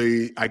of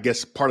the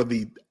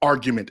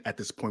argument at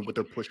this point. What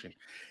they're pushing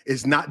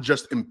is not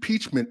just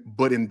impeachment,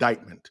 but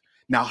indictment.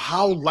 Now,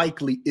 how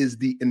likely is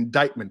the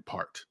indictment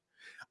part?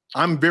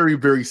 I'm very,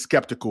 very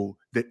skeptical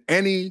that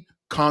any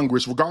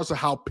Congress, regardless of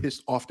how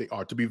pissed off they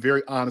are, to be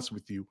very honest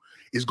with you,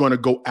 is going to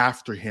go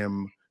after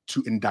him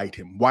to indict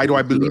him. Why do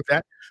I believe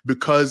that?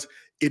 Because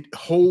it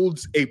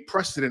holds a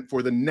precedent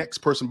for the next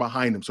person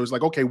behind him. So it's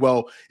like, okay,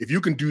 well, if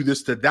you can do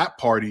this to that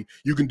party,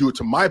 you can do it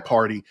to my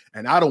party,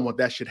 and I don't want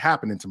that shit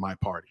happening to my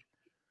party.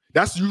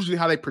 That's usually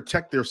how they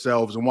protect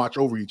themselves and watch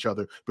over each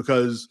other,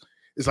 because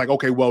it's like,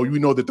 okay, well, you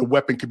know that the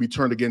weapon can be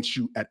turned against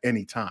you at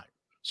any time.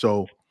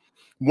 So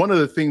one of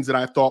the things that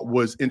I thought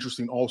was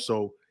interesting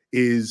also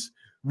is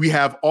we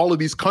have all of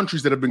these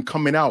countries that have been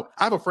coming out.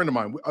 I have a friend of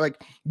mine,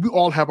 we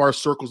all have our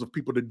circles of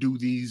people that do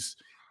these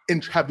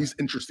and have these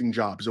interesting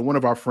jobs. And one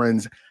of our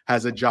friends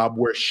has a job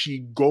where she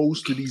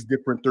goes to these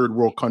different third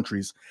world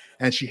countries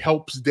and she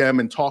helps them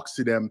and talks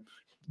to them,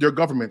 their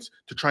governments,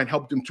 to try and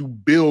help them to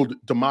build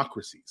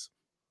democracies,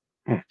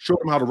 show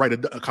them how to write a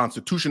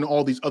constitution,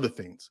 all these other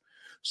things.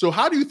 So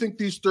how do you think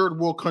these third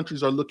world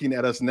countries are looking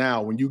at us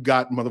now when you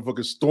got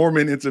motherfuckers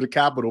storming into the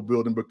Capitol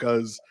building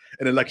because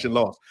an election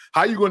lost?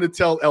 How are you going to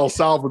tell El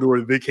Salvador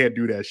that they can't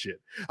do that shit?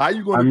 How are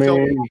you going to tell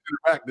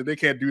Iraq that they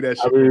can't do that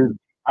shit?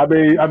 I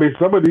mean,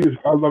 some of these,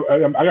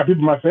 I got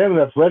people in my family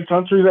that fled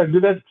countries that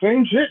did that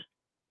same shit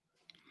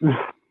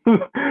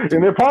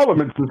in their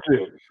parliaments and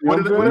shit. You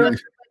know what I'm saying?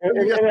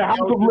 In the House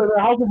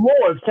of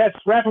Lords, cats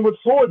strapping with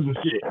swords and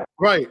shit.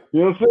 Right.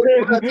 You know what I'm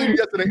saying? I told you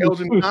yesterday,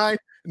 Elgin,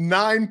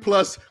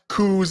 9+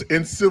 coups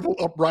and civil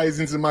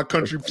uprisings in my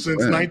country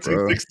since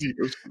 1960.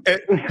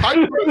 And how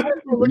you look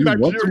You want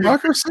Nigeria?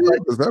 democracy?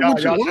 Is that what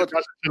you Y'all want? should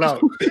chill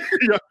out.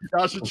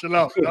 Y'all should chill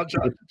out. Y'all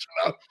should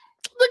chill out.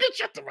 Nigga,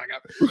 shut the fuck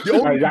up. The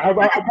only-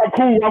 I'm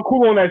cool. I'm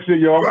cool on that shit,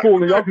 yo. I'm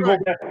cool. Y'all can go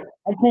back.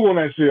 I'm cool on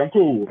that shit. I'm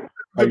cool.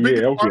 The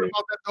biggest Yeah, part okay.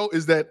 about that though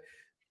is that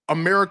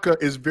America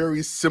is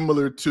very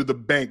similar to the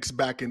banks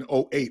back in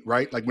 2008,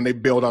 right? Like when they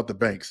bailed out the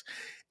banks.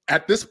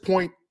 At this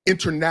point,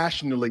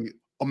 internationally,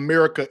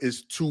 America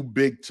is too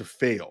big to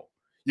fail.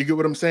 You get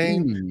what I'm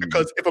saying?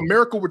 Because if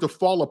America were to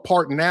fall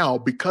apart now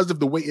because of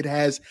the way it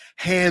has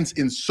hands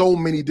in so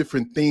many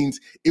different things,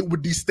 it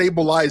would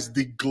destabilize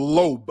the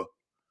globe.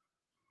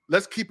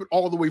 Let's keep it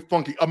all the way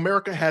funky.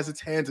 America has its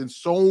hands in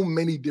so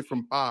many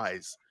different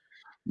pies.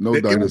 No That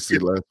it dynasty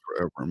would- lasts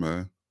forever,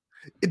 man.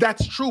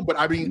 That's true, but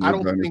I mean, No I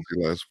don't dynasty think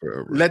lasts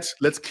forever.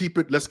 let's keep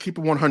it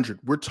 100.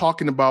 We're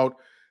talking about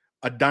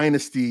a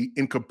dynasty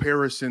in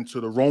comparison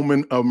to the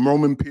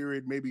Roman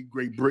period, maybe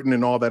Great Britain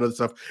and all that other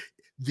stuff.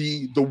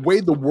 The way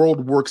the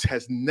world works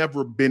has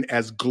never been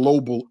as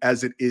global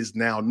as it is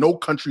now. No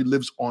country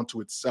lives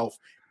onto itself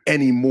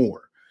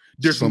anymore.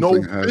 There's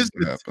Something no has to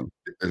business. happen.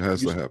 It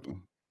has to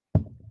happen.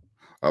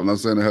 I'm not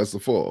saying it has to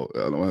fall.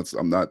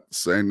 I'm not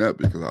saying that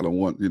because I don't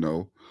want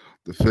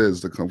the feds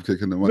to come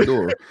kicking in my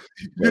door.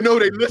 You know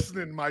they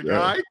listening, my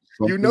guy.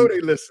 You know they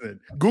listening.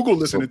 Google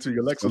listening to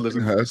you. Alexa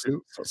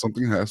listening.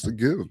 Something has to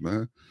give,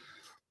 man.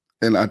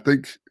 And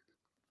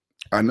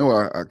I know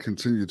I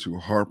continue to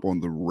harp on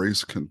the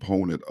race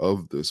component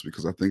of this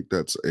because I think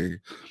that's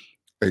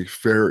a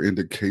fair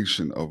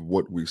indication of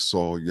what we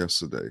saw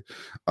yesterday.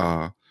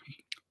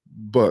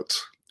 But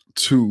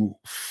to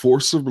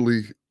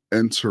forcibly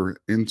enter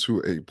into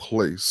a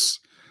place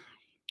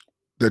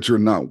that you're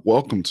not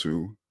welcome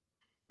to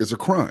is a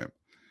crime.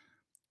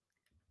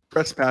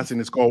 Trespassing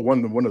is called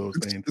one of those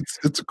things.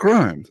 It's a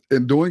crime,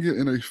 and doing it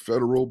in a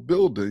federal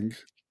building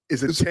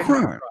is a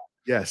crime.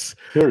 Yes,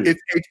 Period.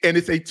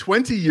 it's a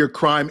 20-year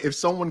crime if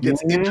someone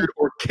gets injured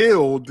or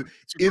killed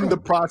in the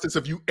process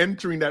of you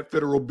entering that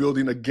federal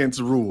building against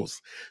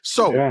rules.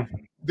 So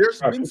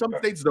there's been some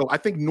states, though. I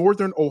think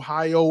Northern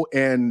Ohio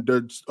and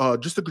the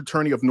district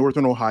attorney of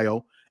Northern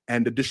Ohio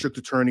and the district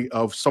attorney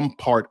of some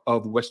part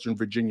of Western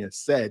Virginia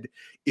said,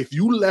 if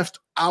you left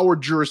our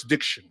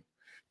jurisdiction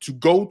to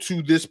go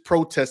to this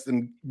protest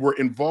and were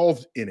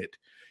involved in it,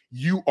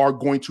 you are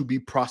going to be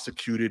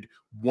prosecuted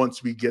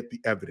once we get the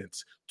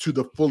evidence to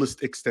the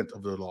fullest extent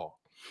of the law.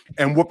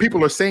 And what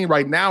people are saying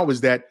right now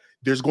is that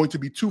there's going to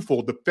be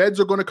twofold. The feds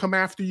are going to come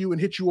after you and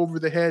hit you over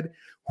the head.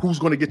 Who's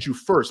going to get you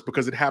first?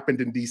 Because it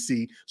happened in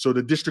DC. So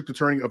the district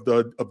attorney of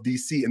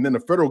DC, and then the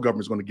federal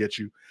government is going to get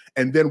you.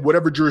 And then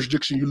whatever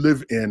jurisdiction you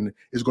live in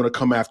is going to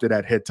come after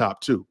that head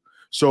top too.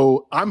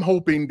 So I'm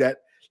hoping that,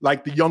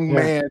 like the young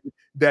man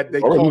that they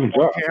called on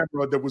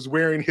camera that was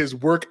wearing his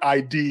work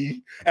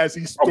ID as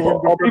he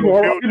stormed the people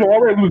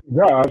already losing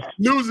jobs.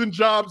 Losing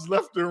jobs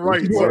left and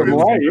right. People So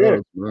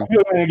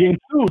People getting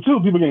sued too.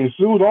 People getting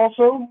sued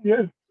also.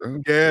 Yeah.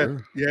 Okay.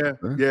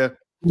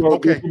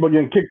 People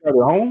getting kicked out of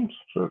their homes.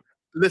 Sure.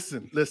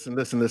 Listen.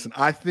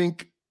 I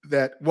think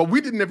that,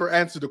 we didn't ever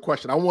answer the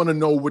question. I want to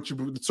know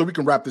so we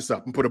can wrap this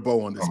up and put a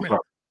bow on this, man.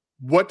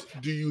 What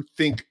do you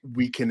think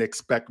we can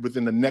expect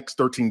within the next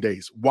 13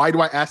 days? Why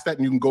do I ask that?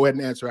 And you can go ahead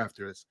and answer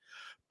after this.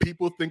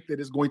 People think that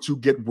it's going to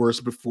get worse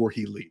before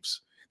he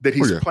leaves, that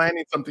he's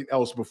planning something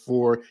else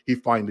before he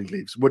finally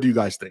leaves. What do you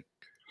guys think?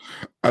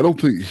 I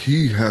don't think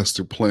he has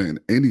to plan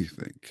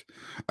anything.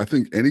 I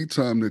think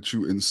anytime that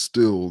you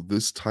instill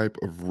this type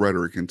of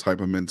rhetoric and type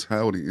of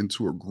mentality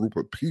into a group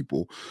of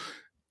people,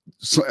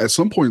 so at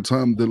some point in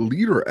time, the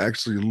leader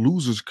actually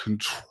loses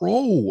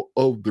control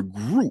of the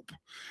group,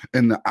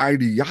 and the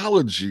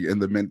ideology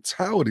and the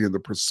mentality and the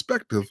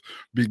perspective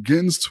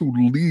begins to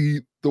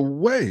lead the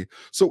way.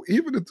 So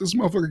even if this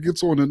motherfucker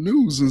gets on the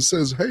news and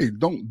says, hey,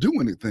 don't do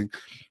anything,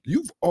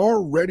 you've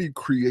already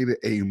created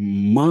a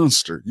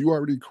monster. You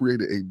already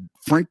created a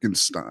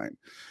Frankenstein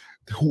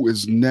who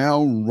is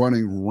now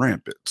running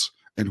rampant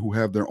and who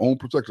have their own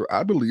protector.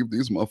 I believe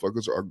these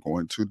motherfuckers are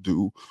going to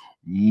do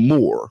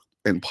more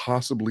and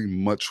possibly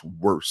much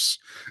worse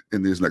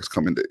in these next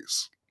coming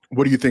days.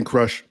 What do you think,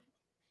 Crush?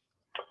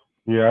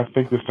 Yeah, I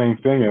think the same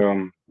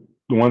thing.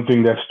 The one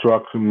thing that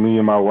struck me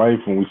and my wife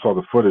when we saw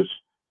the footage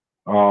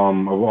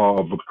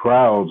of the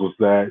crowds was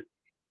that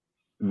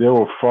there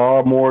were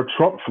far more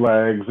Trump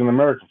flags than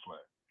American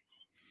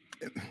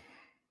flags.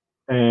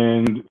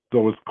 And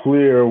so it's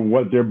clear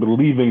what they're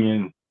believing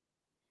in,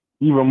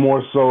 even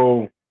more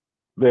so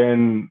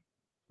than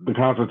the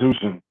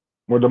Constitution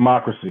or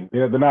democracy.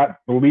 They're not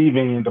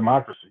believing in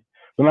democracy.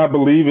 They're not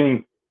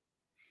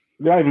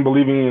even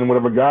believing in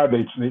whatever God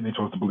they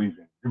chose to believe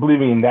in. They're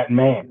believing in that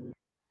man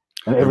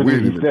and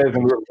everything he says.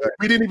 And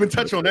we didn't even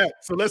touch on that.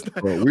 So let's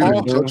not. All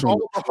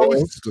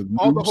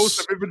the hosts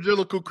of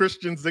evangelical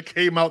Christians that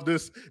came out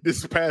this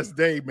past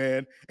day,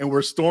 man, and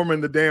we're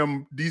storming the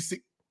damn DC.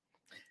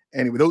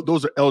 Anyway,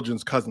 those are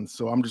Elgin's cousins,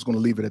 so I'm just going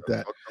to leave it at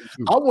that.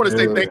 I want to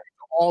say thank you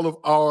to all of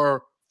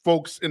our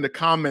folks in the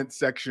comment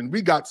section.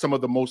 We got some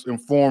of the most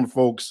informed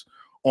folks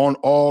on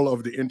all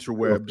of the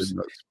interwebs,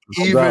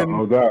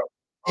 No doubt.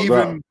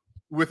 even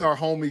with our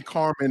homie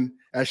Carmen,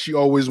 as she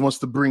always wants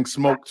to bring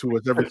smoke to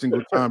us every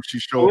single time she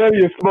shows.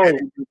 Plenty of smoke.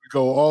 We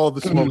go all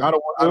the smoke. I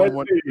don't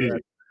want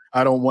that.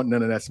 I don't want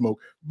none of that smoke.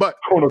 But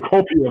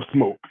cornucopia of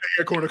smoke.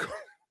 Yeah,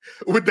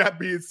 with that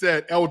being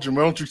said, Elgin,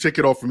 why don't you take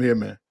it off from here,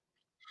 man?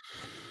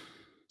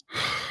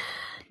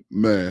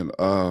 Man,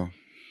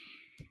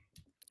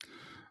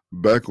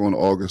 back on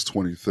August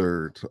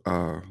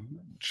 23rd,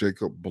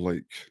 Jacob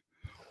Blake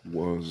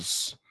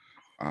was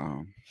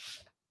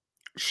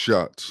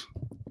shot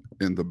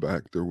in the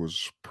back. There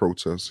was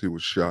protests. He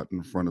was shot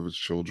in front of his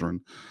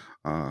children.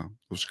 It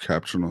was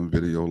captured on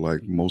video,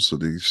 like most of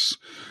these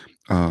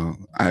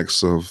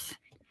acts of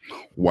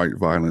white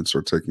violence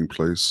are taking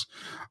place.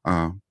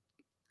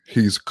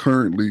 He's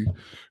currently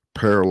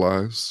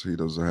paralyzed. He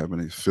doesn't have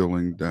any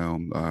feeling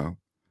down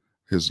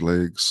his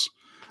legs.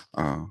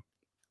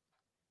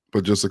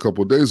 But just a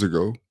couple of days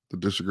ago, the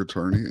district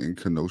attorney in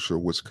Kenosha,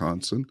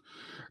 Wisconsin,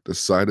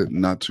 decided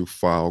not to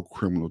file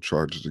criminal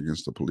charges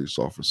against the police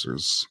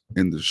officers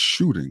in the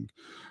shooting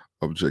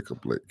of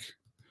Jacob Blake.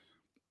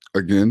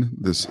 Again,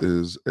 this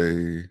is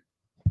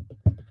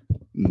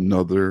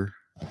another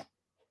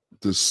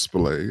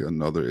display,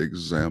 another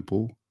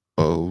example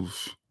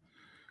of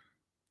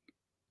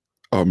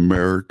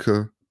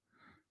America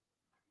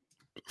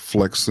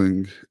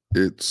flexing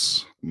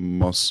its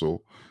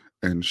muscle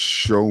and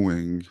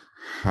showing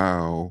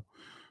how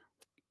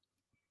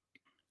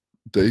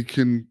they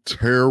can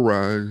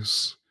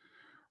terrorize,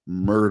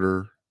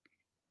 murder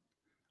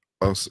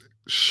us,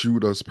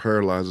 shoot us,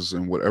 paralyze us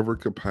in whatever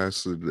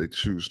capacity they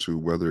choose to,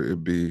 whether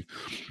it be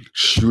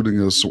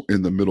shooting us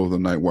in the middle of the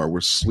night while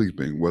we're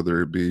sleeping,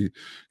 whether it be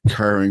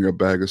carrying a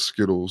bag of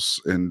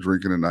Skittles and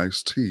drinking an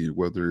iced tea,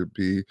 whether it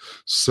be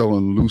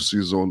selling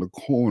Lucy's on the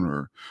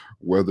corner,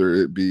 whether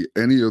it be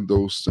any of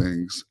those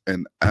things,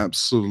 and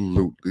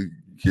absolutely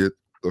get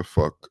the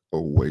fuck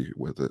away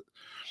with it.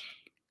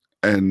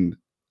 And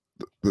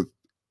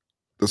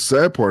the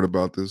sad part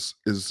about this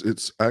is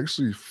it's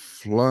actually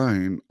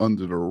flying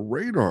under the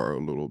radar a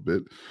little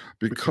bit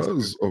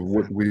because of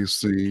what we've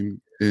seen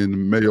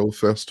in Mayo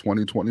Fest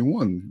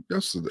 2021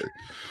 yesterday.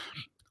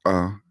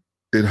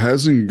 It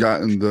hasn't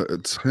gotten the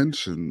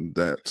attention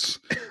that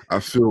I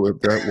feel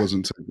if that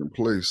wasn't taking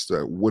place,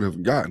 that would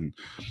have gotten.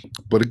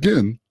 But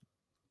again,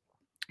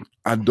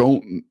 I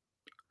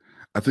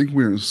think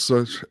we're in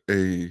such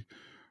a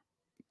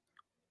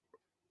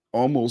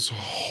almost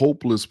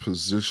hopeless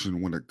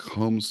position when it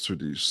comes to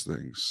these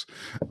things.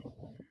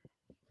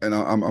 And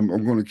I'm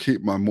going to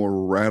keep my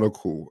more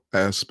radical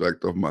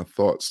aspect of my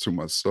thoughts to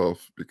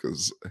myself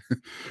because,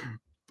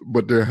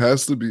 but there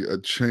has to be a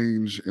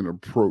change in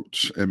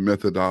approach and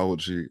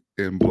methodology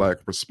in Black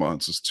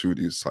responses to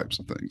these types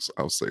of things.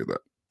 I'll say that.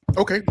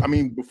 Okay. I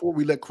mean, before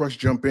we let Crush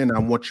jump in, I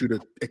want you to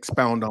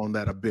expound on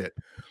that a bit.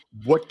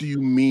 What do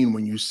you mean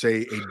when you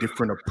say a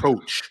different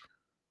approach?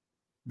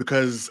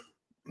 Because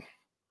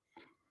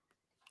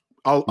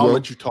I'll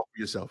let you talk for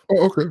yourself.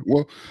 Oh, okay.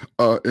 Well,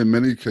 in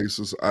many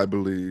cases, I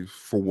believe,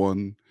 for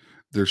one,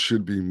 there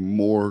should be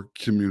more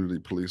community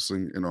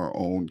policing in our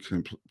own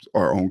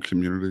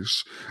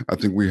communities. I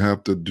think we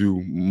have to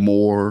do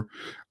more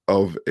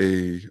of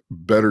a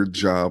better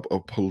job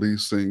of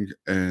policing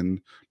and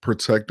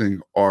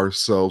protecting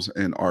ourselves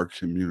and our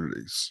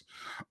communities.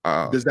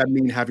 Does that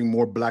mean having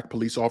more Black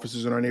police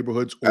officers in our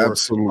neighborhoods, or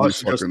absolutely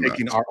us just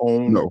taking our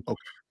own? No.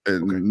 Okay.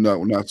 And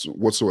no, not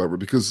whatsoever,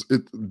 because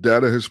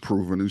data has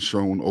proven and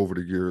shown over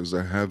the years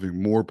that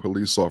having more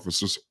police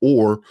officers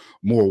or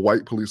more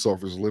white police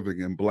officers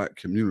living in Black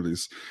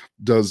communities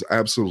does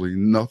absolutely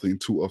nothing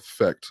to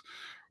affect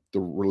the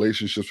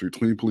relationships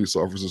between police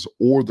officers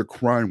or the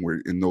crime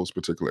rate in those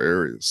particular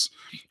areas.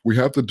 We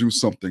have to do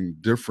something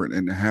different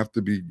and have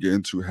to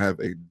begin to have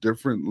a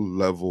different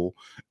level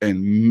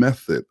and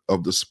method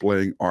of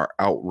displaying our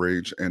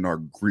outrage and our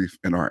grief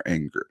and our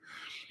anger.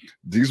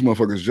 These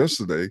motherfuckers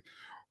yesterday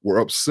were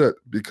upset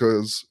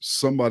because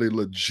somebody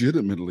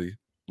legitimately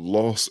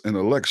lost an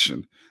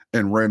election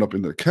and ran up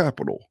in the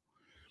Capitol.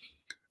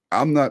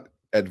 I'm not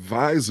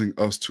advising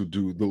us to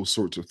do those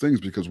sorts of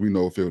things because we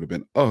know if it would have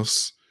been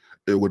us,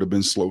 it would have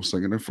been slow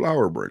singing and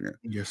flower bringing.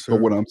 Yes, sir.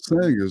 But what I'm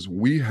saying is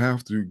we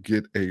have to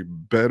get a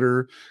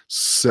better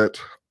set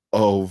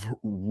of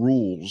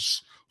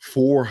rules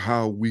for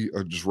how we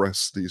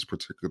address these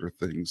particular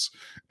things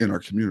in our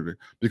community.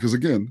 Because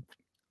again,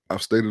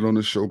 I've stated on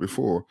this show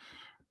before,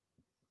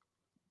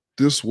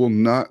 this will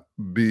not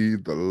be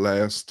the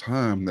last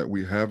time that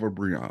we have a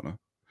Breonna,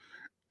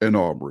 an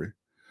Aubrey,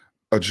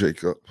 a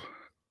Jacob,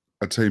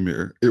 a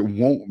Tamir. It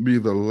won't be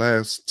the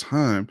last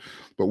time,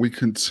 but we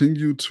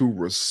continue to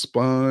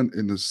respond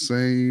in the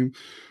same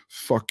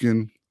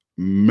fucking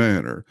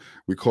manner.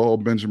 We call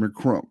Benjamin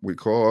Crump. We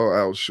call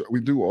Al.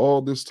 We do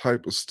all this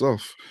type of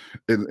stuff,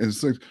 and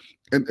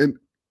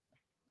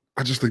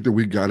I just think that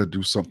we got to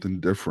do something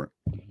different.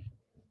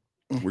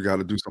 We got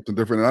to do something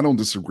different. And I don't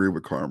disagree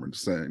with Carmen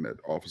saying that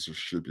officers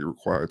should be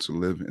required to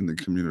live in the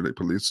community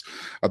police.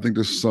 I think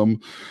there's some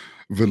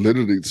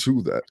validity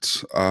to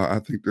that. I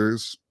think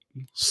there's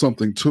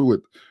something to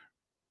it,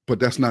 but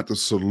that's not the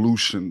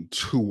solution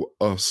to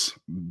us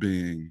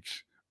being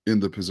in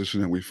the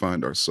position that we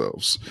find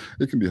ourselves.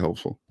 It can be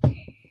helpful.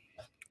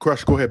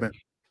 Crush, go ahead, man.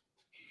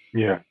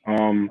 Yeah.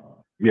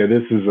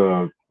 This is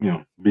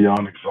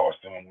beyond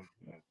exhausting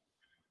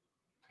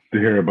to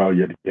hear about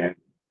yet again.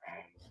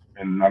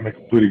 And I'm in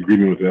complete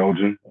agreement with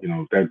Elgin.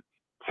 That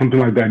something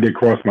like that did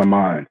cross my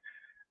mind.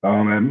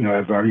 And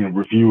as I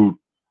reviewed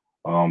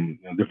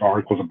different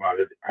articles about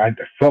it, I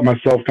felt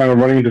myself kind of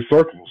running into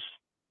circles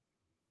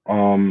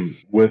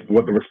with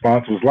what the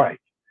response was like.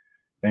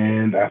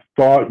 And I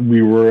thought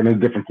we were in a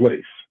different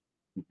place,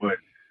 but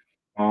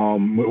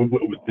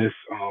with this,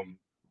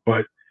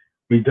 but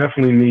we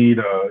definitely need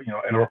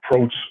an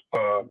approach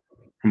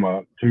from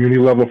a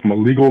community level, from a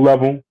legal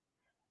level,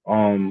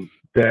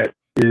 that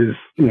is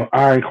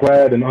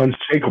ironclad and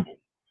unshakable,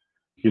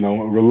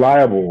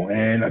 reliable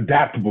and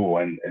adaptable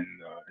and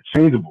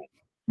changeable,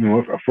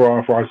 for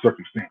our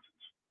circumstances.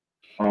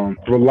 To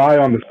rely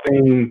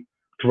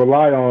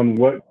on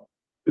what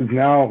is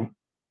now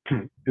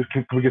can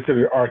we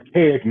consider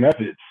archaic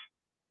methods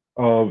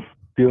of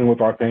dealing with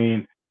our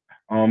pain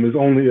is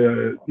only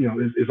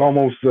is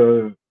almost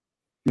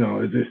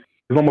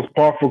it's almost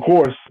par for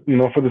course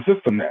for the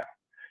system now.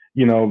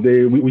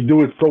 We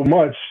do it so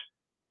much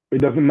it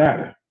doesn't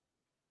matter.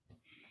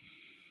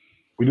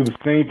 We do the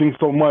same thing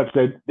so much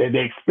that they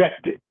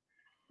expect it,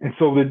 and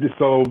so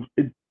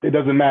it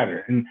doesn't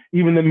matter. And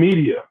even the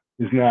media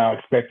is now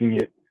expecting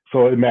it,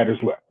 so it matters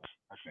less.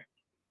 I think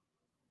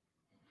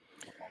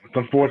it's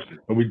unfortunate,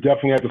 but we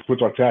definitely have to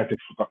switch our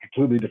tactics with a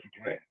completely different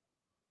plan.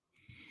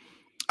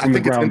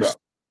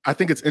 I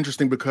think it's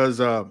interesting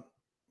because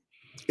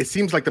it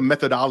seems like the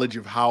methodology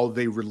of how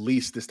they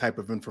release this type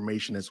of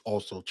information has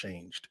also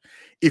changed.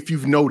 If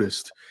you've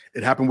noticed,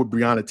 it happened with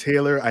Breonna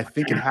Taylor. I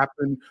think it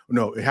happened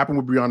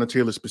with Breonna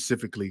Taylor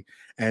specifically.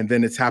 And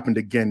then it's happened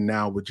again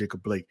now with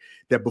Jacob Blake,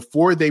 that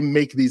before they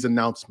make these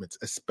announcements,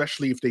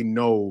 especially if they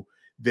know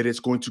that it's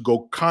going to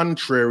go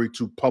contrary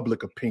to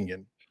public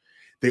opinion,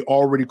 they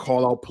already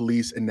call out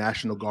police and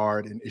National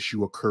Guard and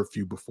issue a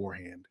curfew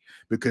beforehand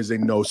because they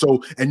know.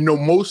 So, and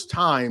most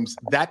times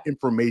that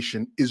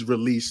information is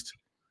released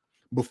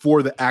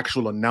before the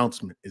actual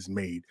announcement is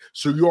made.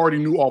 So you already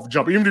knew off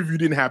jump, even if you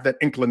didn't have that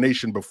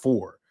inclination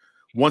before.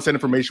 Once that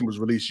information was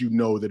released,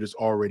 that it's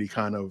already it's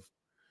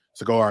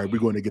like, all right, we're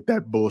going to get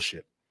that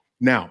bullshit.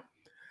 Now,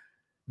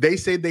 they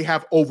say they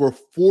have over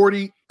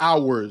 40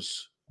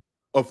 hours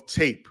of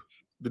tape.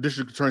 The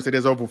district attorney said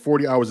there's over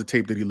 40 hours of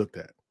tape that he looked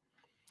at.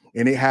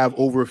 And they have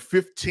over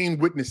 15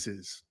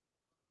 witnesses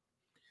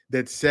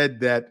that said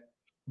that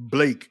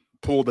Blake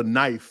pulled a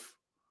knife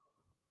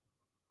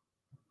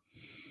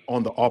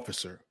on the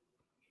officer.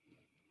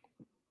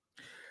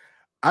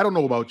 I don't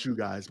know about you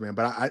guys, man,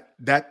 but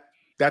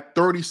that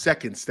 30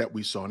 seconds that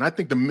we saw, and I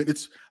think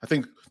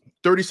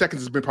 30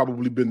 seconds has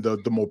probably been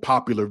the more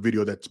popular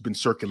video that's been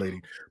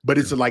circulating, but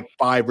it's like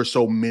 5 or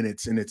so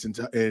minutes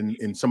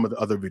in some of the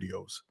other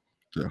videos.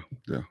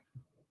 Yeah.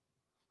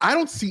 I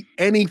don't see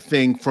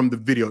anything from the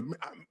video.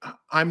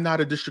 I'm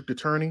not a district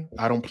attorney.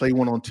 I don't play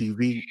one on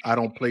TV. I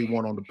don't play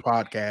one on the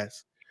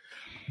podcast.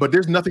 But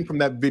there's nothing from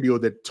that video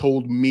that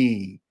told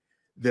me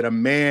that a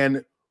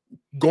man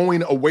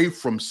going away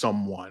from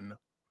someone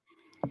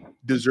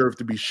deserved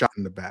to be shot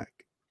in the back.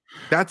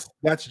 That's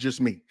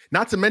just me.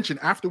 Not to mention,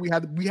 after we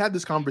had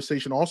this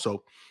conversation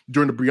also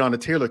during the Breonna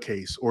Taylor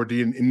case, or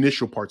the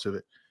initial parts of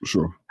it.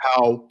 Sure.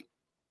 How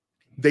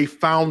they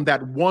found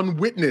that one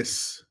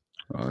witness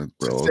to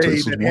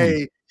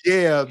say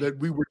that, that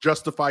we were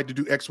justified to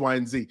do X, Y,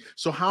 and Z.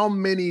 So how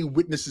many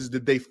witnesses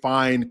did they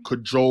find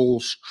cajole,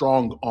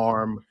 strong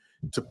arm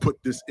to put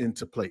this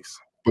into place?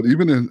 But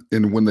even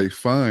in when they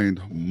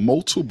find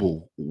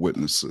multiple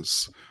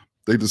witnesses,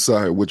 they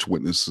decide which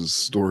witnesses'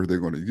 story they're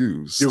going to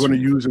use. They're going to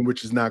use and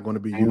which is not going to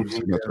be used.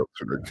 To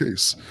their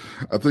case.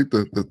 I think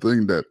the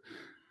thing that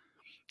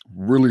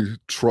really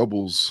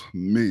troubles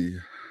me,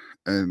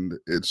 and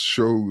it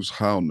shows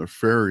how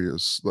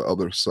nefarious the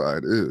other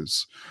side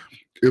is.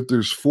 If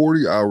there's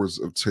 40 hours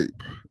of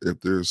tape,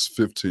 if there's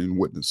 15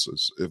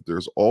 witnesses, if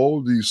there's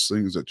all these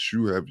things that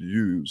you have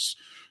used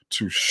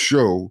to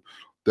show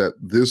that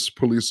this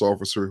police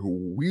officer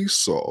who we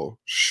saw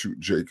shoot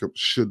Jacob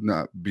should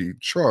not be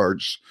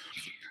charged,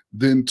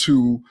 then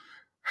to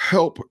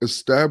help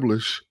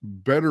establish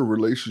better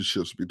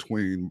relationships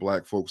between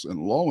Black folks and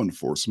law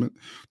enforcement,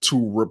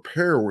 to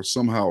repair or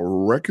somehow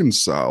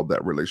reconcile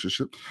that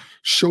relationship,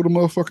 show the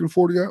motherfucking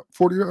 40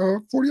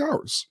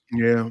 hours.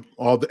 Yeah,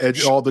 all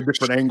the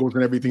different angles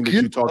and everything that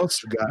you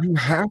talked about. You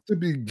have to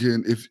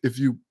begin, if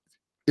you,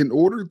 in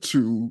order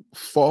to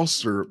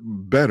foster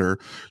better,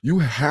 you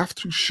have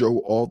to show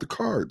all the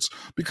cards,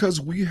 because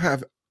we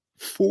have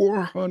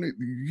 400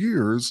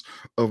 years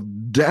of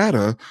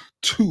data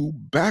to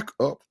back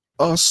up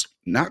us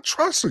not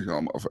trusting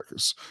y'all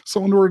motherfuckers.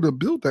 So in order to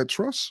build that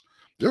trust,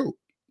 be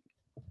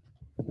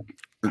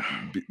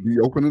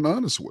open and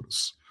honest with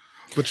us.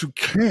 But you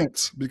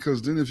can't,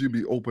 because then if you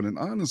be open and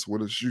honest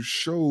with us, you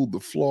show the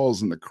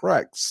flaws and the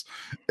cracks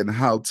and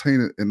how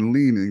tainted and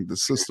leaning the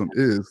system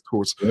is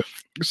towards.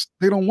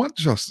 They don't want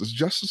justice.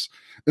 Justice,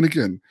 and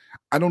again,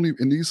 I don't even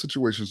in these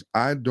situations.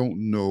 I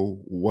don't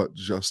know what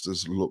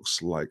justice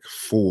looks like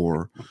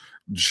for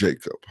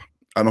Jacob.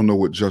 I don't know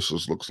what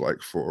justice looks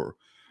like for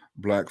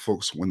Black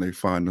folks when they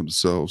find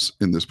themselves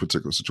in this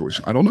particular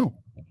situation. I don't know.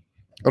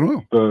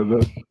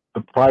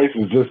 The price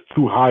is just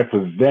too high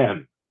for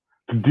them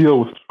to deal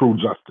with true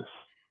justice.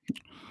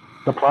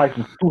 The price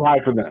is too high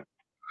for them.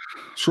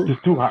 Sure.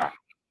 It's too high.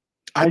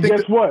 I And think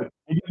guess what?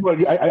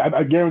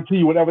 I guarantee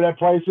you, whatever that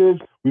price is,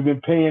 we've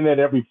been paying that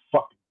every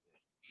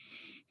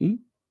fucking.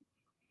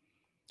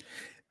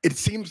 it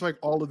seems like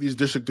all of these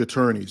district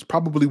attorneys,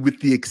 probably with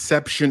the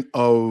exception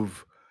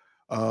of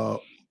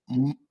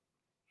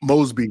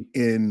Mosby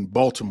in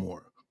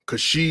Baltimore,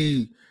 because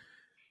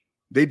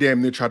they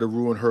damn near tried to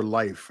ruin her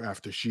life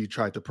after she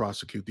tried to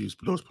prosecute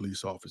those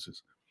police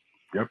officers.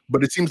 Yep.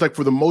 But it seems like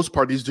for the most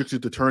part, these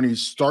district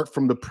attorneys start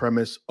from the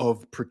premise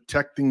of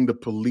protecting the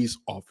police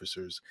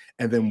officers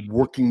and then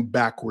working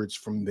backwards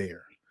from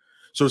there.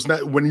 So it's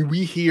not when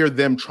we hear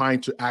them trying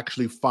to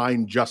actually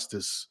find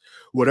justice,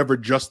 whatever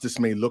justice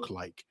may look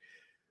like,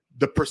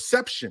 the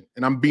perception,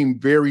 and I'm being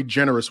very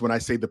generous when I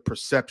say the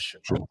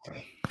perception,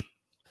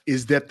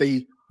 is that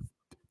they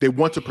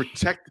want to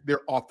protect their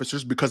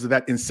officers because of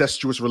that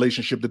incestuous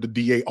relationship that the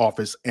DA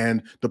office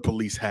and the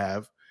police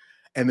have,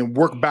 and then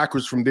work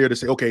backwards from there to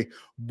say, okay,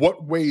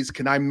 what ways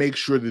can I make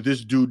sure that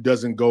this dude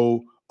doesn't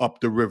go up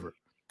the river?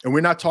 And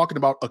we're not talking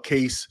about a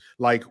case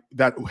like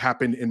that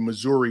happened in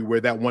Missouri where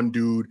that one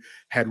dude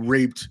had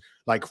raped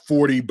like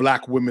 40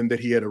 Black women that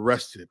he had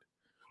arrested.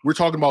 We're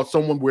talking about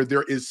someone where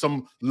there is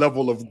some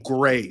level of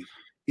gray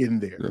in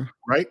there,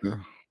 right? Yeah.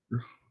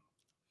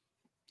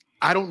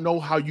 I don't know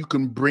how you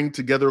can bring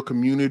together a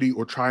community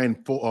or try and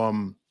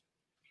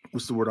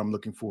what's the word I'm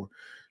looking for?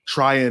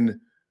 Try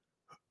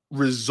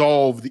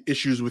resolve the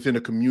issues within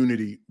a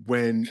community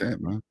when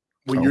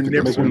you're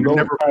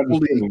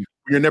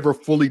never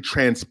fully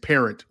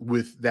transparent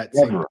with that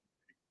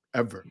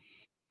ever.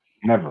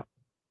 Never.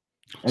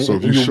 So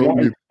if you show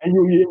me,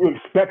 and you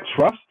expect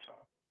trust,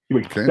 you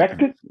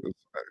expect it.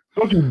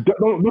 Don't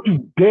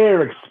you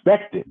dare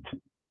expect it.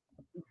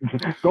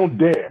 Don't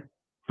dare.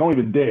 Don't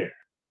even dare.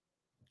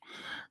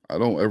 I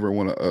don't ever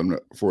want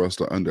for us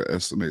to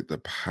underestimate the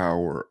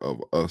power of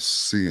us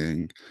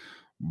seeing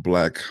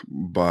Black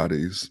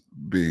bodies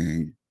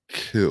being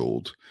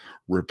killed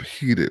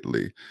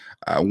repeatedly.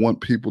 I want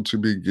people to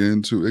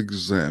begin to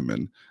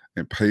examine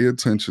and pay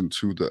attention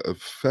to the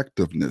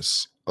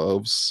effectiveness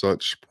of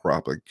such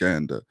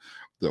propaganda,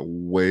 the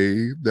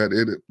way that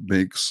it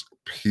makes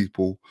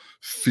people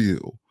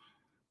feel.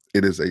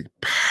 It is a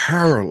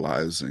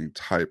paralyzing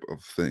type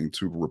of thing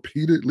to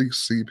repeatedly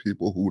see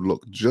people who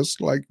look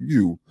just like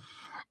you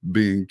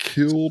being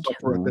killed,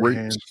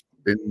 raped,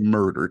 and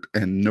murdered,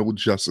 and no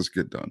justice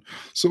get done.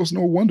 So it's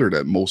no wonder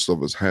that most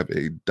of us have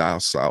a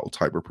docile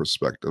type of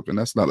perspective, and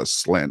that's not a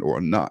slant or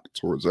a knock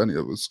towards any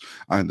of us.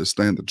 I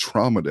understand the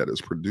trauma that is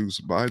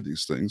produced by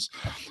these things,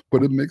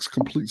 but it makes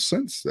complete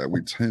sense that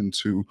we tend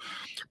to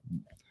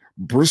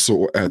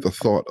bristle at the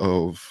thought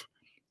of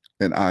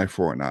an eye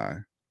for an eye,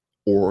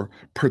 or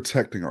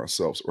protecting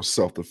ourselves, or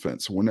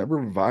self-defense.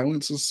 Whenever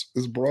violence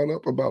is brought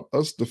up about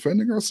us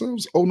defending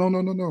ourselves, oh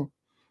no,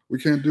 we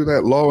can't do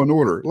that. Law and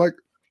order. Like,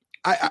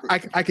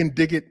 I can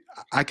dig it.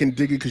 I can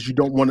dig it because you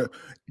don't want to.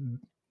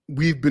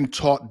 We've been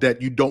taught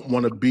that you don't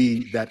want to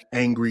be that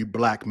angry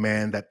Black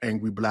man, that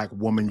angry Black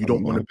woman. You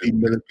don't want to be.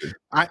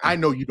 I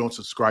know you don't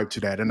subscribe to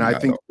that, and I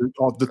think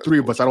of the three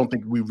of us, I don't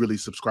think we really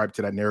subscribe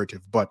to that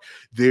narrative. But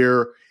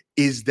there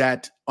is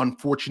that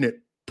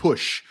unfortunate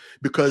push,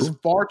 because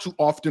far too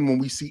often when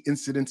we see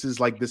incidences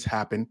like this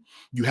happen,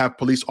 you have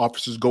police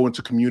officers go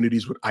into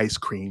communities with ice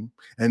cream,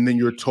 and then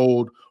you're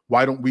told,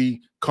 why don't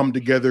we come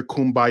together,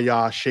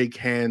 kumbaya, shake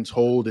hands,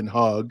 hold and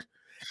hug?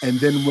 And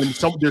then when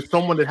there's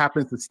someone that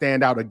happens to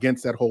stand out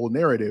against that whole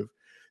narrative,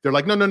 they're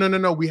like,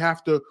 no, we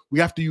have to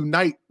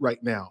unite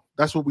right now.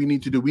 That's what we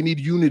need to do. We need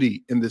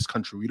unity in this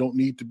country. We don't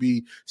need to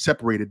be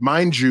separated.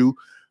 Mind you,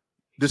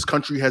 this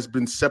country has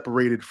been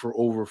separated for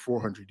over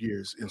 400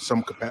 years in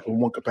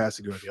one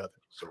capacity or the other.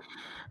 So,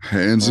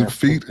 hands and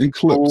feet and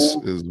clips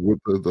is what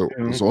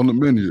is on the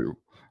menu.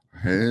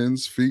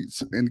 Hands,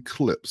 feet, and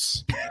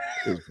clips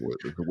is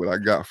what I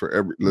got for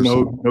every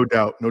listener. No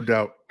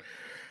doubt.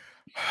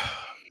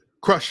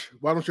 Crush,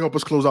 why don't you help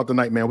us close out the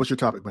night, man? What's your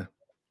topic, man?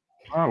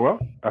 Well,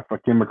 I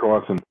came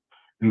across an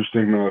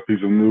interesting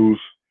piece of news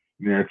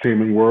in the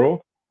entertainment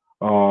world.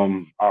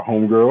 Our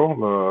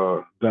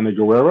homegirl, Danny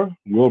Guerrera,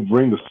 will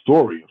bring the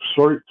story of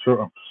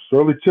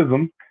Shirley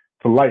Chisholm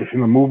to life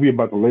in a movie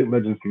about the late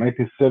legend's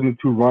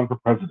 1972 run for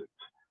president.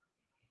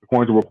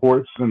 According to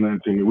reports in the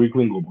Entertainment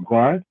Weekly and Global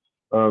Grind,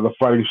 the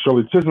fighting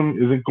Shirley Chisholm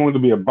isn't going to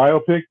be a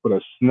biopic, but a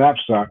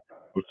snapshot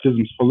of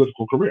Chisholm's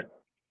political career.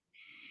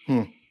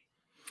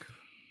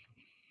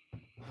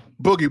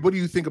 Boogie, what do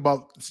you think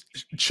about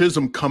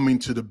Chisholm coming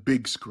to the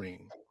big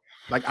screen?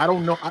 Like, I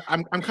don't know.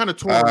 I'm kind of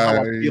torn on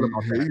how I feel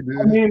about that.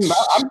 I mean,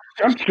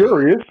 I'm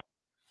curious.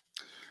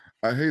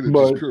 I hate it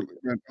just purely.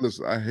 Man,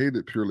 listen, I hate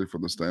it purely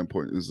from the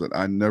standpoint is that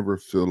I never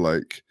feel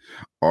like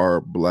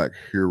our black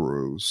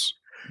heroes.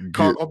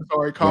 I'm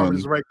sorry, Carmen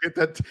is right. Get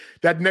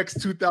that next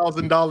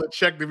 $2,000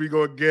 check that we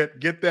gonna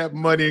get that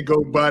money and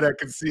go buy that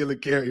conceal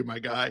and carry, my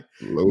guy.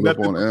 Load up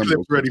on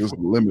ammo, just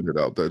limited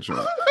out that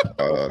joint.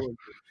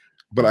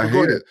 But I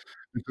hate it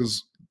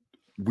because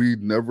we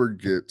never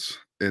get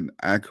an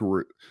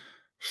accurate,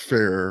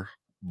 fair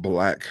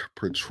black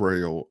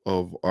portrayal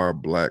of our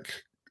black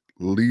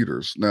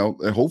leaders. Now,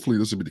 and hopefully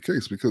this will be the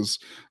case because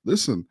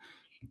listen,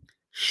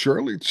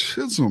 Shirley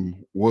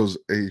Chisholm was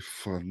a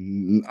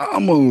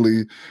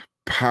phenomenally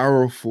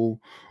powerful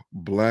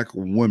black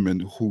woman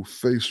who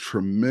faced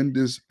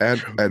tremendous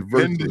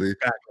adversity,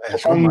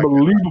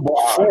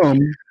 unbelievable from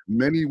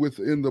many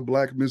within the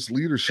black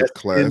misleadership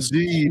class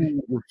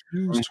who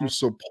refused to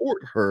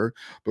support her,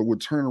 but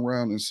would turn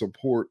around and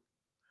support.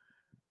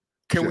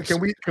 Can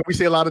we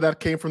say a lot of that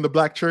came from the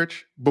black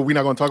church? But we're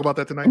not going to talk about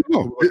that tonight.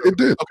 No, it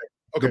did.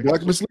 Okay. The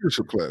black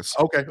misleadership class.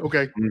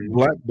 Okay.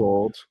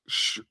 Blackballed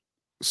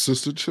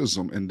Sister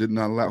Chisholm and did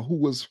not allow, who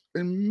was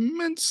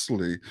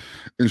immensely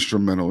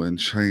instrumental in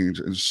change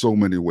in so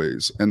many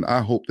ways. And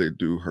I hope they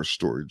do her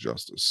story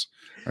justice.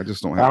 I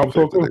just don't have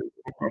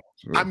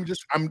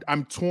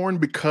I'm torn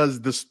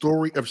because the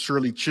story of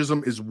Shirley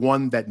Chisholm is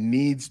one that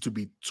needs to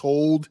be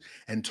told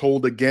and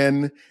told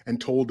again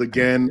and told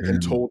again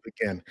and told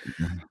again.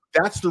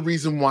 That's the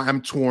reason why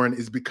I'm torn,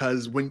 is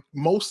because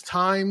most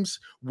times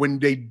when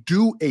they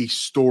do a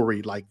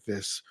story like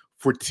this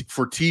for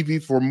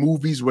TV, for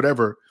movies,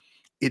 whatever,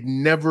 it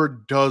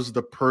never does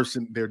the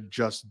person their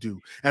just due.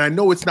 And I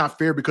know it's not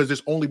fair because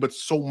there's only but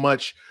so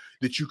much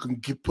that you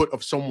can put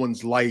of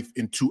someone's life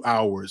in 2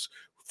 hours.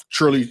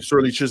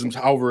 Shirley Chisholm's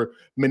however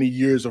many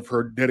years of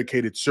her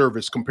dedicated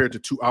service compared to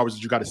 2 hours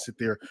that you got to sit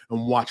there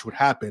and watch what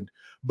happened.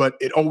 But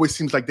it always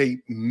seems like they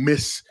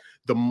miss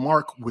the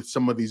mark with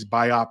some of these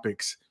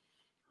biopics.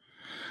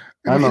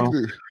 I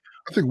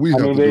think we have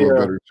to do a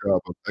better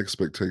job of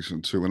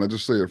expectation too. And I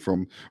just say it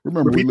from,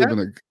 remember, we live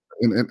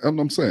and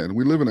I'm saying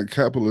we live in a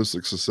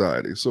capitalistic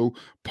society. So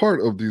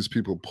part of these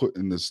people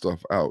putting this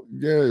stuff out,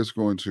 it's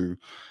going to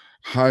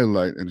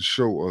highlight and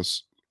show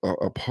us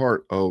a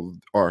part of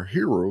our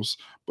heroes,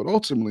 but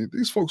ultimately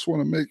these folks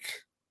want to make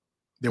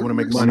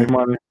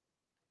money.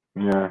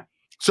 Yeah.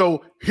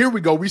 So here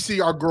we go. We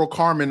see our girl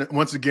Carmen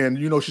once again.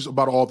 You know she's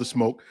about all the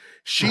smoke.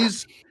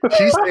 She's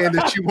saying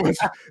that she wants,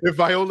 if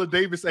Viola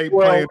Davis ain't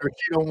playing her,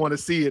 she don't want to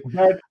see it.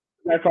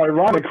 That's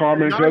ironic,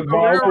 Carmen, because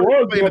Viola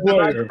was a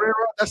player.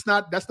 That's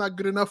not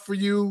good enough for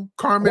you,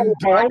 Carmen.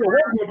 Viola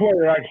was a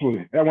player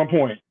actually at one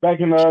point back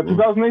in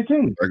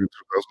 2018. Back in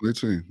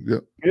 2018, yeah.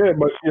 Yeah,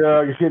 but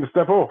she had to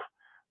step off.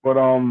 But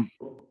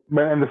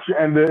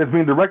it's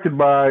being directed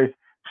by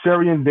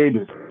Sherian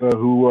Davis,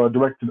 who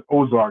directed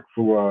Ozark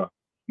for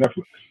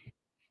Netflix.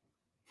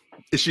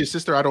 Is she a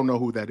sister? I don't know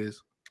who that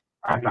is.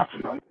 I'm not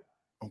familiar.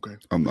 Okay.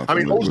 I'm not. I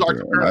mean,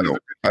 Ozark. I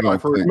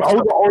don't think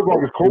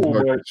Ozark is cool.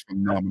 Ozark is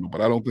phenomenal,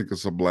 but I don't think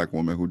it's a black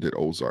woman who did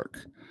Ozark.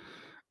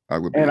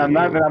 I'm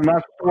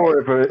not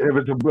sure if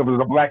it was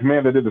a black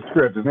man that did the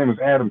script. His name is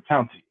Adam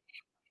County.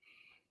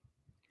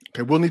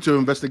 Okay, we'll need to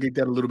investigate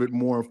that a little bit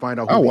more and find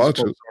out. I'll watch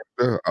it.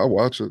 Yeah, I'll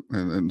watch it,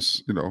 and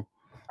you know.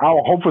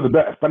 I'll hope for the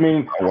best. I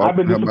mean, I've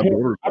been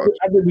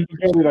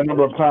disappointed a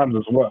number of times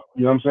as well.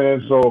 You know what I'm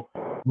saying? So,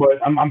 but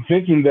I'm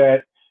thinking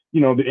that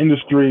the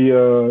industry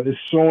is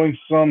showing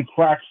some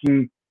cracks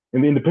on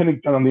the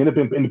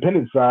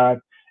independent side,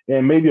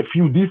 and maybe a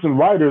few decent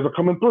writers are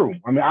coming through.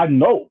 I mean, I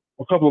know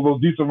a couple of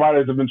those decent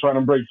writers have been trying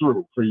to break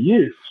through for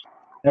years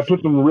and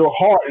put some real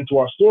heart into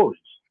our stories.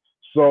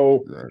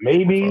 So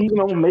maybe,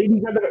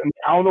 maybe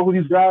I don't know who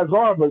these guys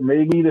are, but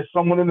maybe there's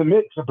someone in the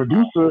mix, a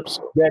producer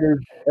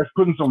that's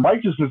putting some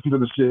righteousness into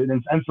the shit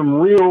and some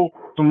real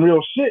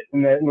shit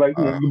in that, like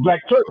the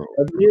Black Church.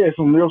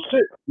 Some real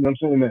shit. You know what I'm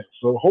saying? That.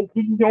 So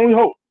we can only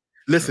hope.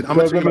 Listen, I'm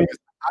gonna tell you,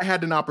 I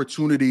had an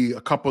opportunity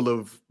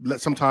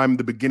sometime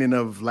the beginning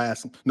of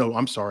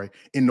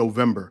in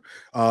November,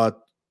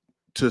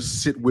 to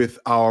sit with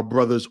our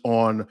brothers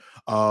on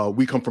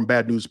We Come From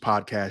Bad News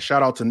podcast.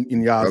 Shout out to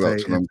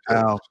Inyaze and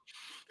Al.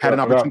 Had an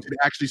opportunity to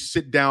actually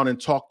sit down and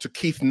talk to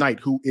Keith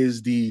Knight, who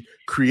is the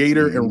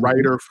creator and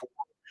writer for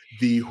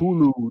the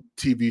Hulu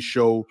TV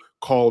show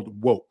called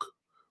Woke,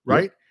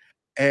 right?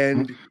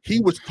 And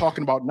he was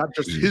talking about not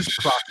just his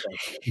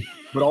process,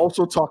 but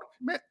also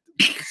man,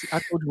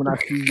 I told you when I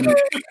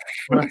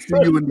see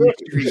you in the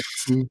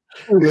streets.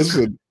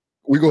 Listen,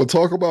 we're gonna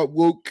talk about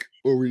Woke,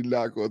 or we're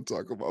not gonna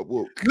talk about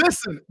Woke.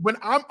 Listen, when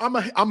I'm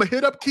a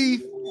hit up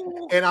Keith,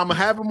 and I'm gonna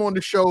have him on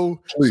the show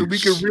so we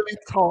can really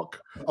talk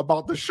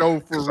about the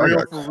show for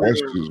real,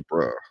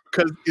 bro.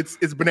 Because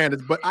it's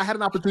bananas. But I had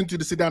an opportunity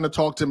to sit down and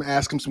talk to him,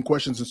 ask him some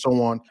questions and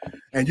so on.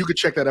 And you could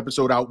check that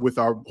episode out with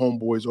our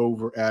homeboys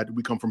over at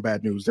We Come From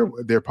Bad News,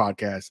 their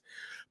podcast.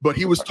 But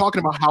he was talking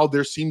about how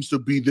there seems to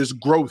be this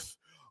growth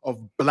of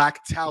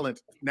Black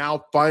talent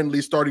now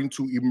finally starting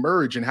to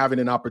emerge and having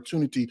an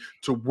opportunity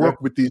to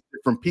work with these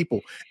different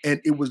people.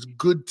 And it was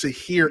good to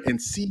hear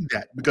and see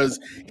that, because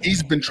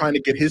he's been trying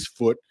to get his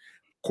foot,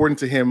 according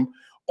to him,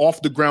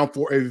 off the ground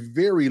for a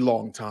very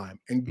long time,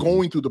 and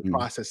going through the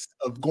process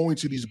of going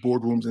to these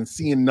boardrooms and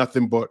seeing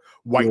nothing but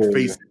white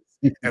faces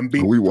and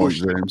being we won't,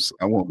 James.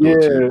 I won't go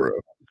to you, bro.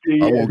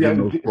 I won't give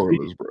no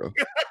spoilers, bro.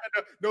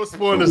 No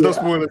spoilers,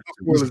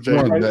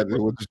 James. That it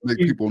would just make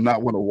people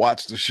not want to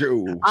watch the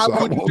show. I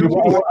wouldn't do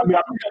it.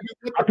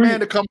 I plan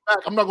to come back.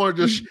 I'm not going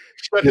to just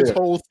shut his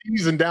whole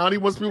season down. He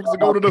wants people to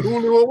go to the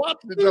Hulu and watch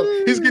the show.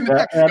 He's getting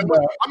back.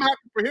 I'm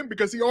happy for him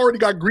because he already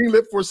got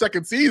greenlit for a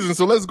second season.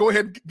 So let's go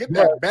ahead and get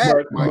that back.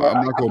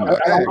 I'm not going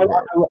back. I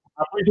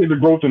appreciate the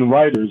growth in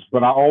writers,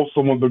 but I also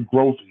want the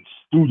growth in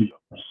studios.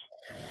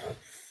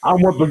 I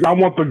want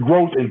the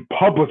growth in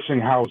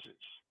publishing houses.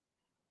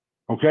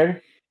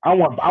 Okay, I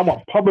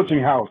want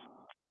publishing houses.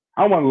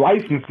 I want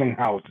licensing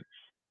houses.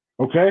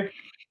 Okay,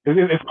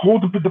 it's cool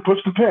to push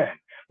the pen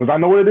because I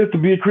know what it is to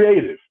be a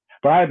creative.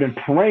 But I have been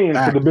praying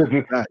for the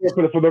business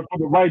for the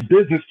right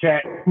business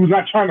cat who's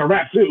not trying to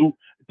rap too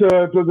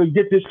to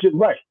get this shit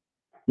right.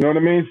 You know what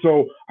I mean?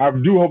 So I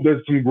do hope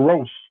there's some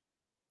growth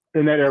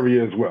in that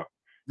area as well.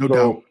 No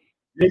doubt.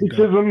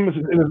 Criticism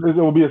it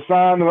will be a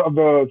sign of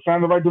the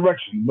right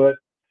direction. But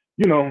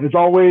you know, it's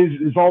always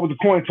a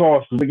coin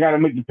toss. They got to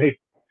make the paper.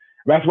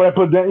 That's why I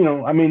put that, you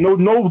know, I mean,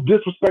 no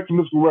disrespect to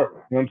Mr. Guerrero, you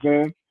know what I'm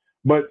saying?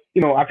 But,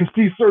 you know, I can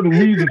see certain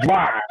reasons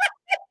why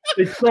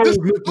they chose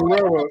Mr.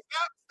 Guerrero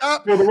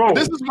for the role.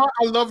 This is why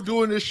I love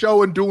doing this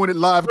show and doing it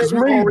live, because we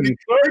got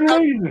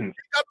the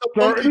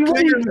funky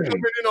players coming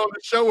in on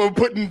the show and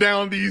putting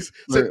down these.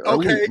 All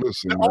the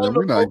folks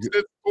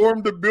that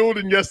stormed the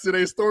building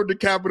yesterday, stormed the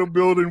Capitol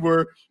building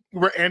were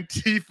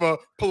Antifa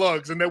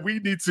plugs, and that we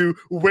need to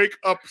wake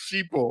up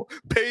sheeple,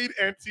 paid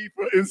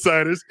Antifa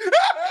insiders.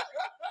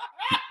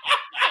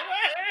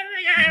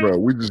 Bro,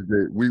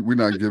 we're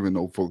not giving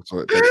no folks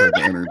that type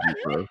of energy,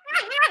 bro.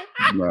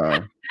 Nah.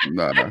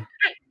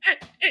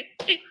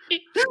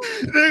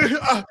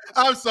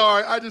 I'm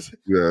sorry. I just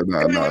we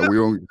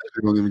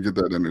don't even get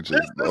that energy.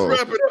 Let's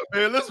wrap it up,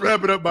 man. Let's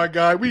wrap it up, my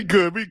guy. We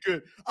good.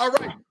 All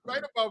right.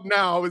 Right about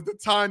now is the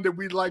time that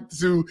we'd like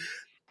to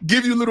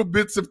give you little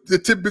bits of the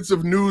tidbits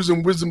of news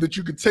and wisdom that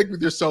you can take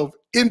with yourself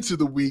into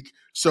the week.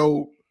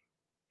 So,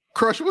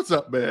 Crush, what's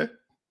up, man?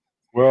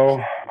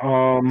 Well,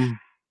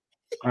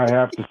 I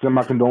have to send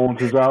my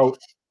condolences out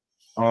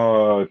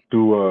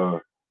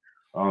to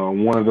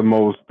one of the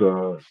most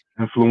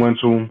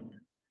influential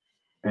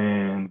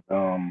and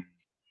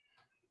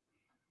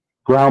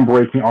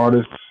groundbreaking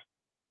artists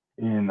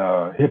in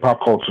hip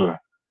hop culture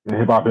and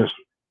hip hop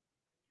history,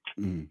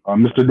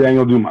 Mr.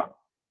 Daniel Dumas.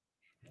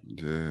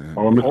 Yeah.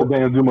 Or Mr.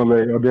 Daniel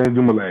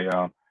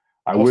Dumile.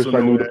 I wish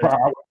I knew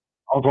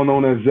also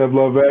known as Zev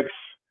Love X,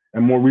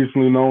 and more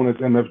recently known as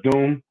MF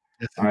Doom.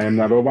 Yes, I'm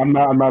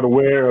not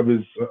aware of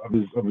his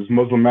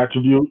Muslim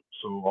attribute,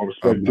 so I'll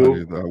respect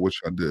too. I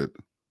wish I did.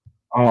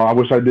 I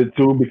wish I did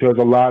too, because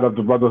a lot of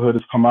the Brotherhood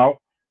has come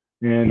out,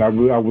 and I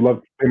would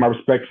love to pay my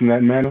respects in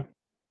that manner.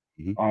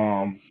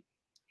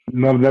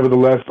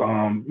 Nevertheless,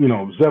 you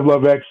know, Zev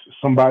Love X,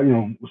 somebody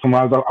I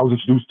was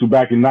introduced to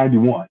back in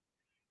 '91.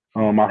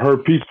 I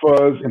heard Peace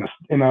Fuzz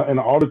in an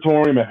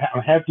auditorium at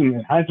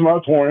Hampton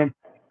Auditorium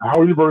at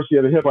Howard University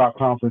at a hip hop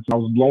conference, and I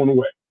was blown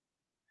away.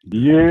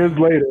 Years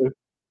later,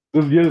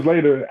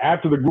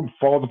 after the group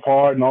falls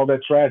apart and all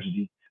that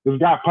tragedy, this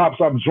guy pops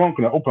up drunk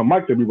in an open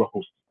mic that we were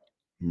hosting.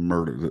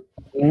 Murdered it.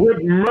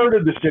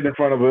 Murdered the shit in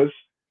front of us.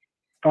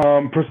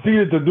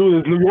 Proceeded to do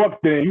this New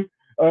York thing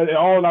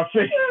all in our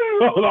face.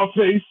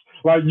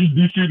 Like, you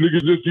DC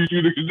niggas this, DC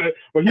niggas that.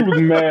 But he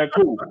was mad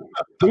cool.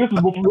 So this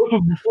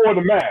was before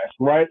the mask,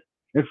 right?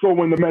 And so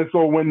when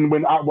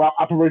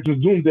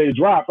Operations Doomsday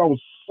dropped, I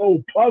was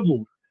so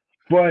puzzled.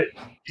 But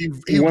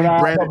when I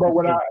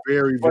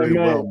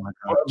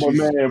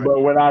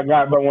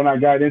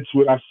got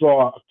into it, I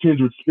saw a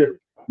kindred spirit.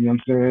 You know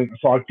what I'm saying? I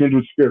saw a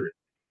kindred spirit.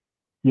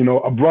 You know,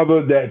 a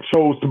brother that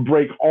chose to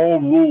break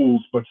all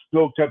rules, but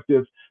still kept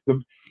this.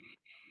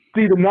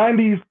 See, the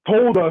 90s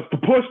told us to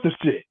push the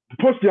shit, to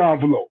push the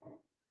envelope.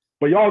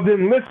 But y'all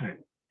didn't listen.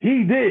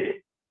 He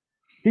did.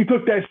 He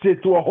took that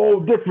shit to a whole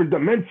different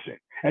dimension.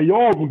 And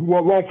y'all were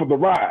along for the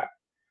ride.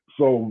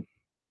 So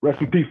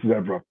rest in peace to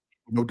that, brother.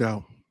 No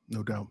doubt.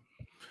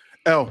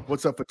 L,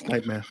 what's up for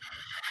tonight, man?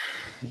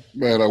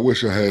 Man, I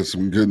wish I had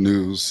some good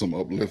news, some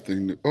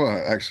uplifting news. Oh,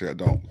 actually, I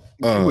don't.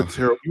 You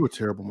were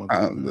terrible,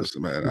 mother.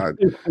 Listen, man. I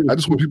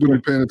just want people to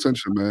be paying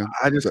attention, man.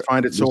 I just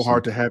find it so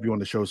hard to have you on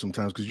the show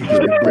sometimes because you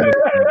just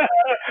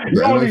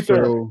Y'all need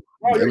couple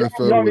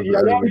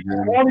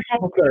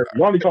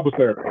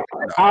therapy.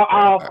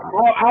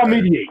 I'll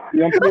mediate. You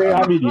know what I'm saying?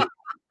 I'll mediate.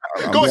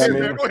 Go ahead,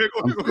 man.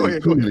 Go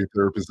ahead.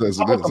 Therapist as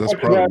it is. That's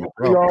probably my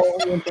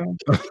problem.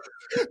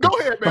 Go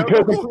ahead, man. But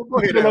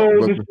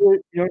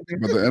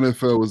the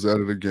NFL was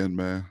at it again,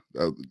 man.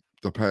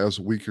 The past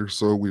week or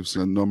so, we've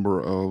seen a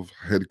number of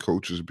head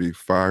coaches be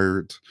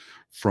fired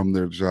from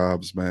their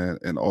jobs, man.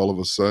 And all of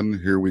a sudden,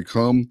 here we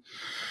come.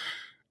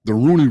 the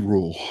Rooney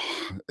Rule,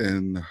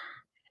 and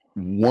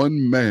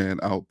one man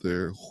out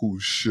there who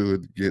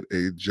should get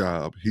a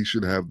job. He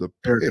should have the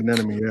Eric pick.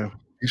 Bieniemy, yeah.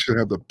 He should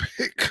have the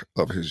pick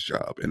of his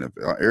job. And if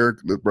Eric,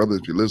 brother,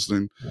 if you're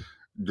listening,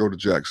 go to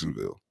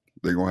Jacksonville.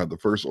 They're going to have the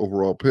first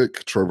overall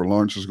pick. Trevor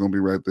Lawrence is going to be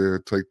right there.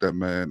 Take that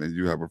man, and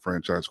you have a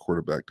franchise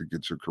quarterback to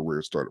get your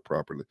career started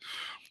properly.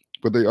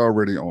 But they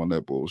already on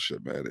that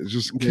bullshit, man. It's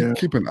just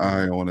keep an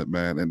eye on it,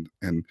 man,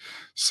 and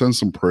send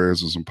some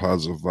prayers and some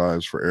positive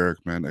vibes for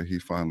Eric, man, that he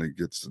finally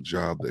gets the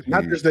job that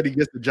Not just that he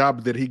gets the job,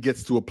 but that he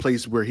gets to a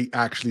place where he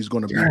actually is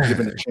going to be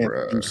given a chance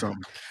to do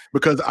something.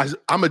 Because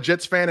I'm a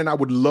Jets fan, and I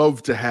would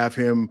love to have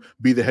him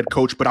be the head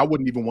coach, but I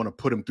wouldn't even want to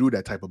put him through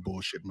that type of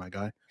bullshit, my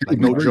guy. Like,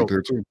 no joke.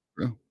 There too.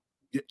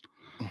 Yeah.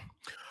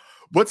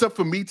 What's up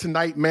for me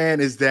tonight, man,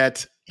 is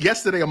that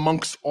yesterday,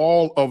 amongst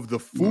all of the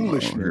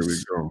foolishness. Here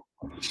we go.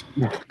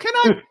 Can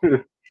I?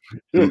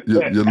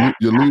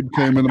 Your lead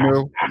came in the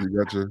mail. You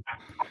got your.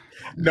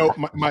 No,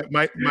 my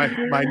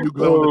new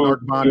glow in the dark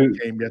bond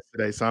came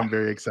yesterday, so I'm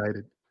very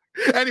excited.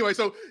 Anyway,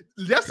 so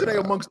yesterday,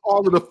 amongst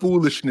all of the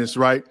foolishness,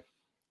 right?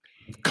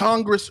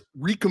 Congress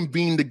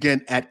reconvened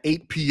again at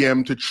 8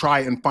 p.m. to try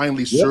and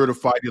finally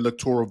certify the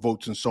electoral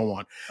votes and so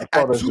on.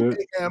 At 2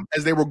 p.m.,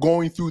 as they were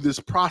going through this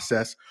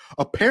process,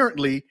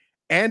 apparently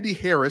Andy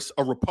Harris,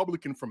 a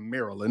Republican from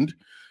Maryland,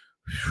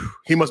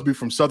 he must be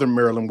from Southern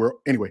Maryland.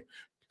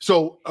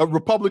 So a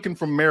Republican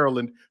from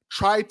Maryland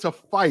tried to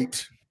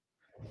fight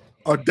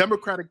a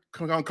Democratic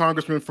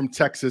congressman from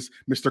Texas,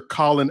 Mr.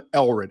 Colin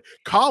Elred.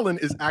 Colin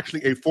is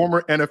actually a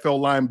former NFL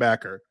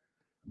linebacker.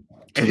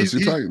 And he's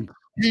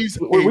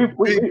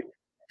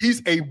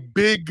a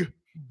big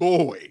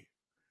boy.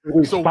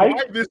 So why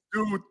this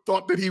dude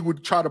thought that he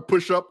would try to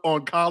push up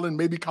on Colin,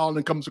 maybe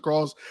Colin comes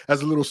across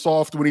as a little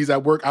soft when he's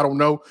at work, I don't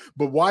know.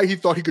 But why he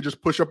thought he could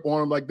just push up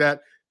on him like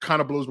that kind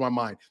of blows my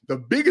mind. The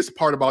biggest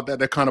part about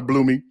that kind of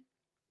blew me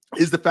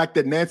is the fact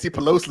that Nancy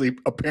Pelosi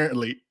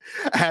apparently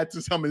had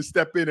to come and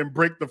step in and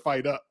break the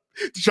fight up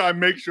to try and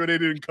make sure they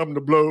didn't come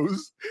to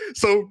blows.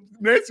 So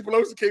Nancy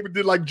Pelosi came and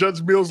did like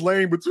Judge Mills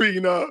Lane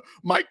between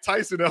Mike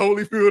Tyson and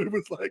Holyfield. It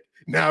was like,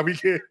 nah, we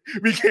can't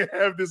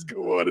have this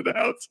go on in the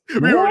house.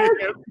 We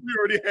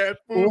already had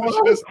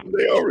foolishness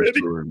today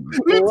already.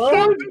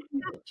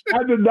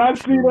 I did not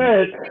see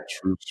that.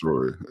 True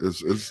story.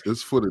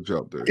 It's footage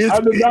out there. I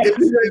did not see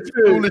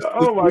that.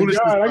 Oh my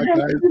God! I got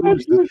to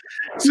see that.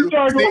 You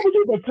talking about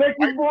the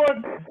Texas board?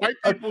 White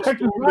people storm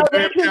the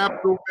damn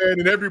Capitol, man,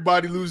 and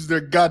everybody loses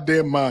their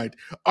goddamn mind.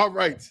 All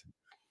right.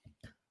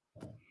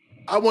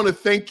 I want to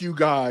thank you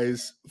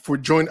guys for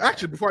joining.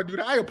 Actually, before I do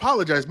that, I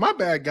apologize. My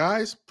bad,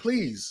 guys.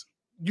 Please,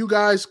 you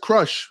guys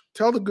crush.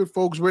 Tell the good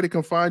folks where they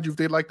can find you if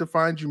they'd like to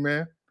find you,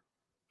 man.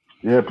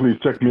 Yeah, please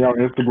check me out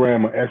on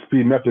Instagram at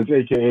SP Methods,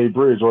 aka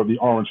Bridge, or the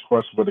Orange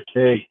Crush with a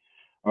K.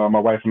 My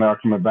wife and I are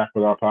coming back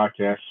with our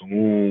podcast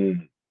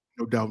soon.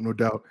 No doubt.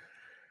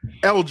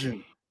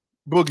 Elgin,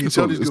 Boogie,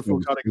 tell these good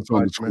folks how they can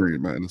find you. It's on the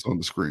screen, man. It's on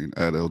the screen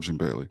at Elgin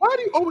Bailey. Why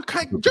do you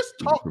just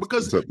talk?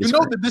 Because you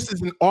know that this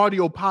is an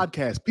audio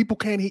podcast. People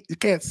can't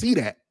see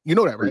that. You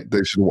know that, right?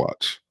 They should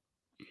watch.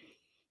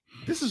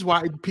 This is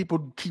why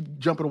people keep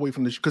jumping away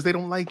from this because they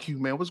don't like you,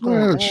 man. What's going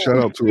on? Shout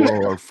out to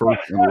all our first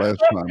and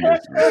last time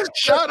listeners.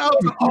 Shout out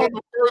to all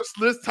the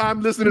first time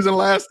listeners and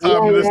last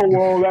time listeners.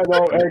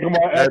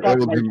 At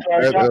Elgin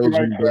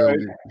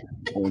Bailey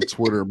on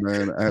Twitter,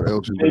 man. At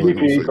Elgin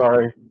Bailey.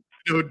 Sorry.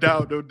 No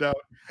doubt.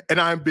 And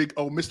I'm Big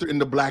O, Mr. In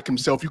the Black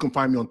himself. You can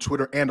find me on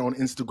Twitter and on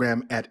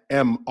Instagram at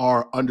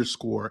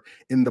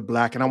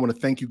MR_InTheBlack. And I want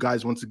to thank you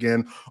guys once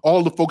again,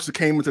 all the folks that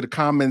came into the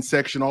comment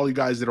section, all you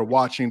guys that are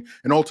watching,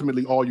 and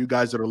ultimately all you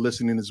guys that are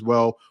listening as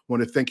well. I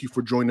want to thank you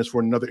for joining us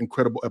for another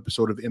incredible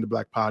episode of the In the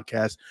Black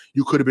podcast.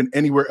 You could have been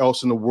anywhere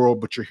else in the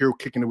world, but you're here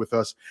kicking it with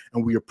us,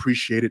 and we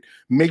appreciate it.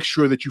 Make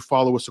sure that you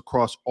follow us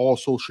across all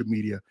social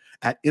media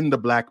at In the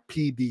Black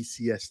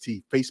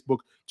PDCST, Facebook,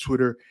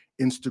 Twitter,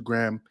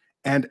 Instagram,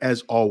 and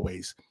as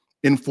always,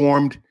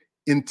 informed,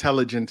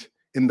 intelligent,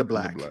 in the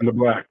black. In the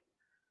black.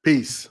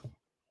 Peace.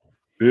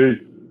 Peace.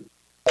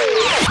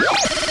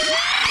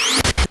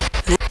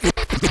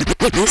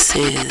 This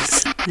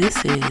is the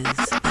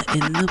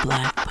In the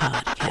Black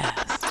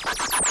podcast.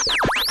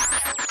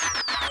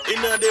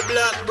 In the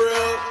black,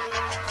 bro.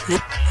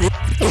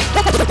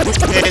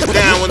 Hands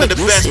down, one of the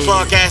best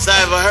podcasts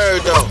I ever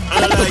heard, though. I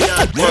like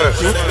y'all.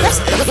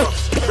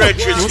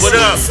 Brethren, what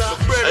up?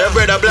 I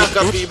brother Black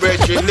up here,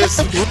 brethren.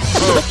 Listen.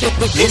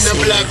 In the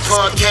Black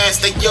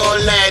podcast, and your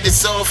lad,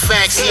 it's all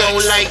facts. He don't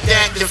like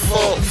that, then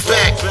fall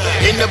back.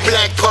 In the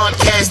Black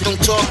podcast, don't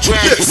talk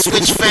trash.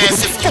 Switch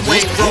fast if you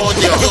ain't raw,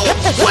 then yo,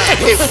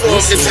 whack.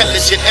 Informed,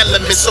 intelligent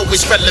elements,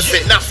 always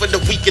relevant. Not for the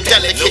weak and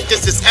delicate.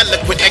 This is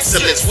eloquent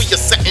excellence. We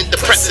are setting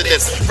the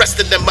precedence. Rest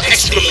of them are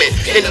excrement.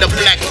 In the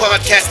Black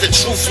podcast, the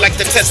truth like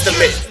the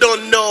testament.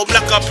 Don't know,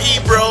 Black up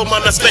here, bro,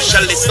 man, a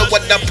specialist. No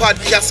other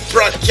podcast,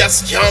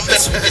 broadcast, can't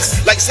mess with this.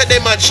 Like said,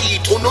 them a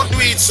cheat, who no do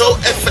it so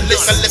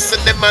effortless. I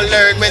listen, them I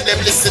learn, when them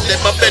listen, them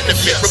I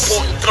benefit.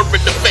 Reporting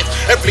current events,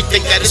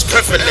 everything that is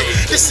prevalent.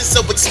 This is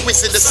so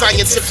exquisite, a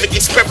scientific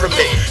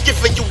experiment.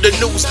 Giving you the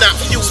news, not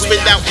views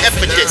without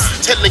evidence.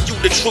 Telling you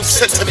the truth,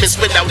 sentiments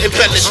without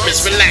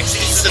embellishments. Relax,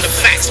 these are the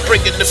facts,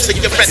 bringing them to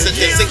your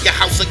residence. In your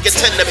house or your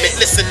tenement,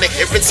 listen to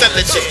hear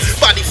intelligence.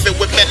 Body filled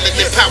with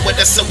melanin power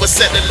that's so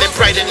unsettling.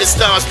 Brighter than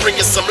stars,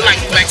 bringing some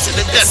light back to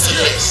the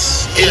desolate.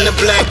 In the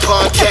Black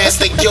Podcast,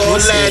 like your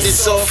lad,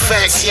 it's all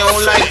facts. You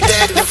don't like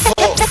that, then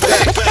fall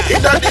back. In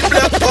the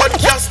Black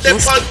Podcast, they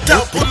on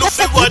top. Who if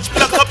you watch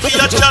Black up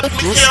here, chat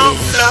me can't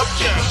flop.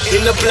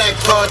 In the Black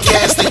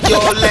Podcast, like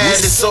your lad,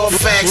 it's all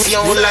facts.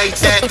 You don't like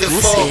that, then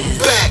fall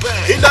back.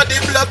 In the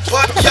Black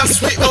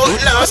Podcast, we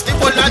outlast. The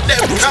one of them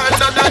can,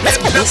 none of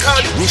them no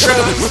can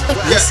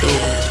trust.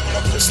 Yeah.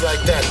 Just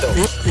like that though.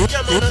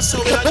 Yeah, man, that's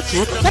so bad.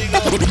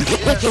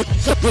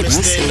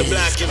 Mr. In the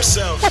Black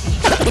himself.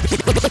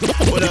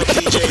 What up,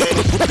 DJ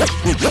Henry?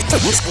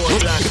 This boy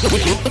Black.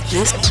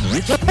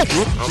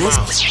 I'm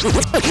out.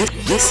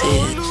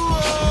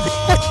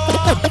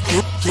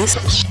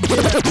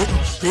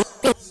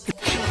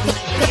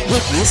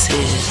 This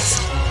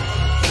is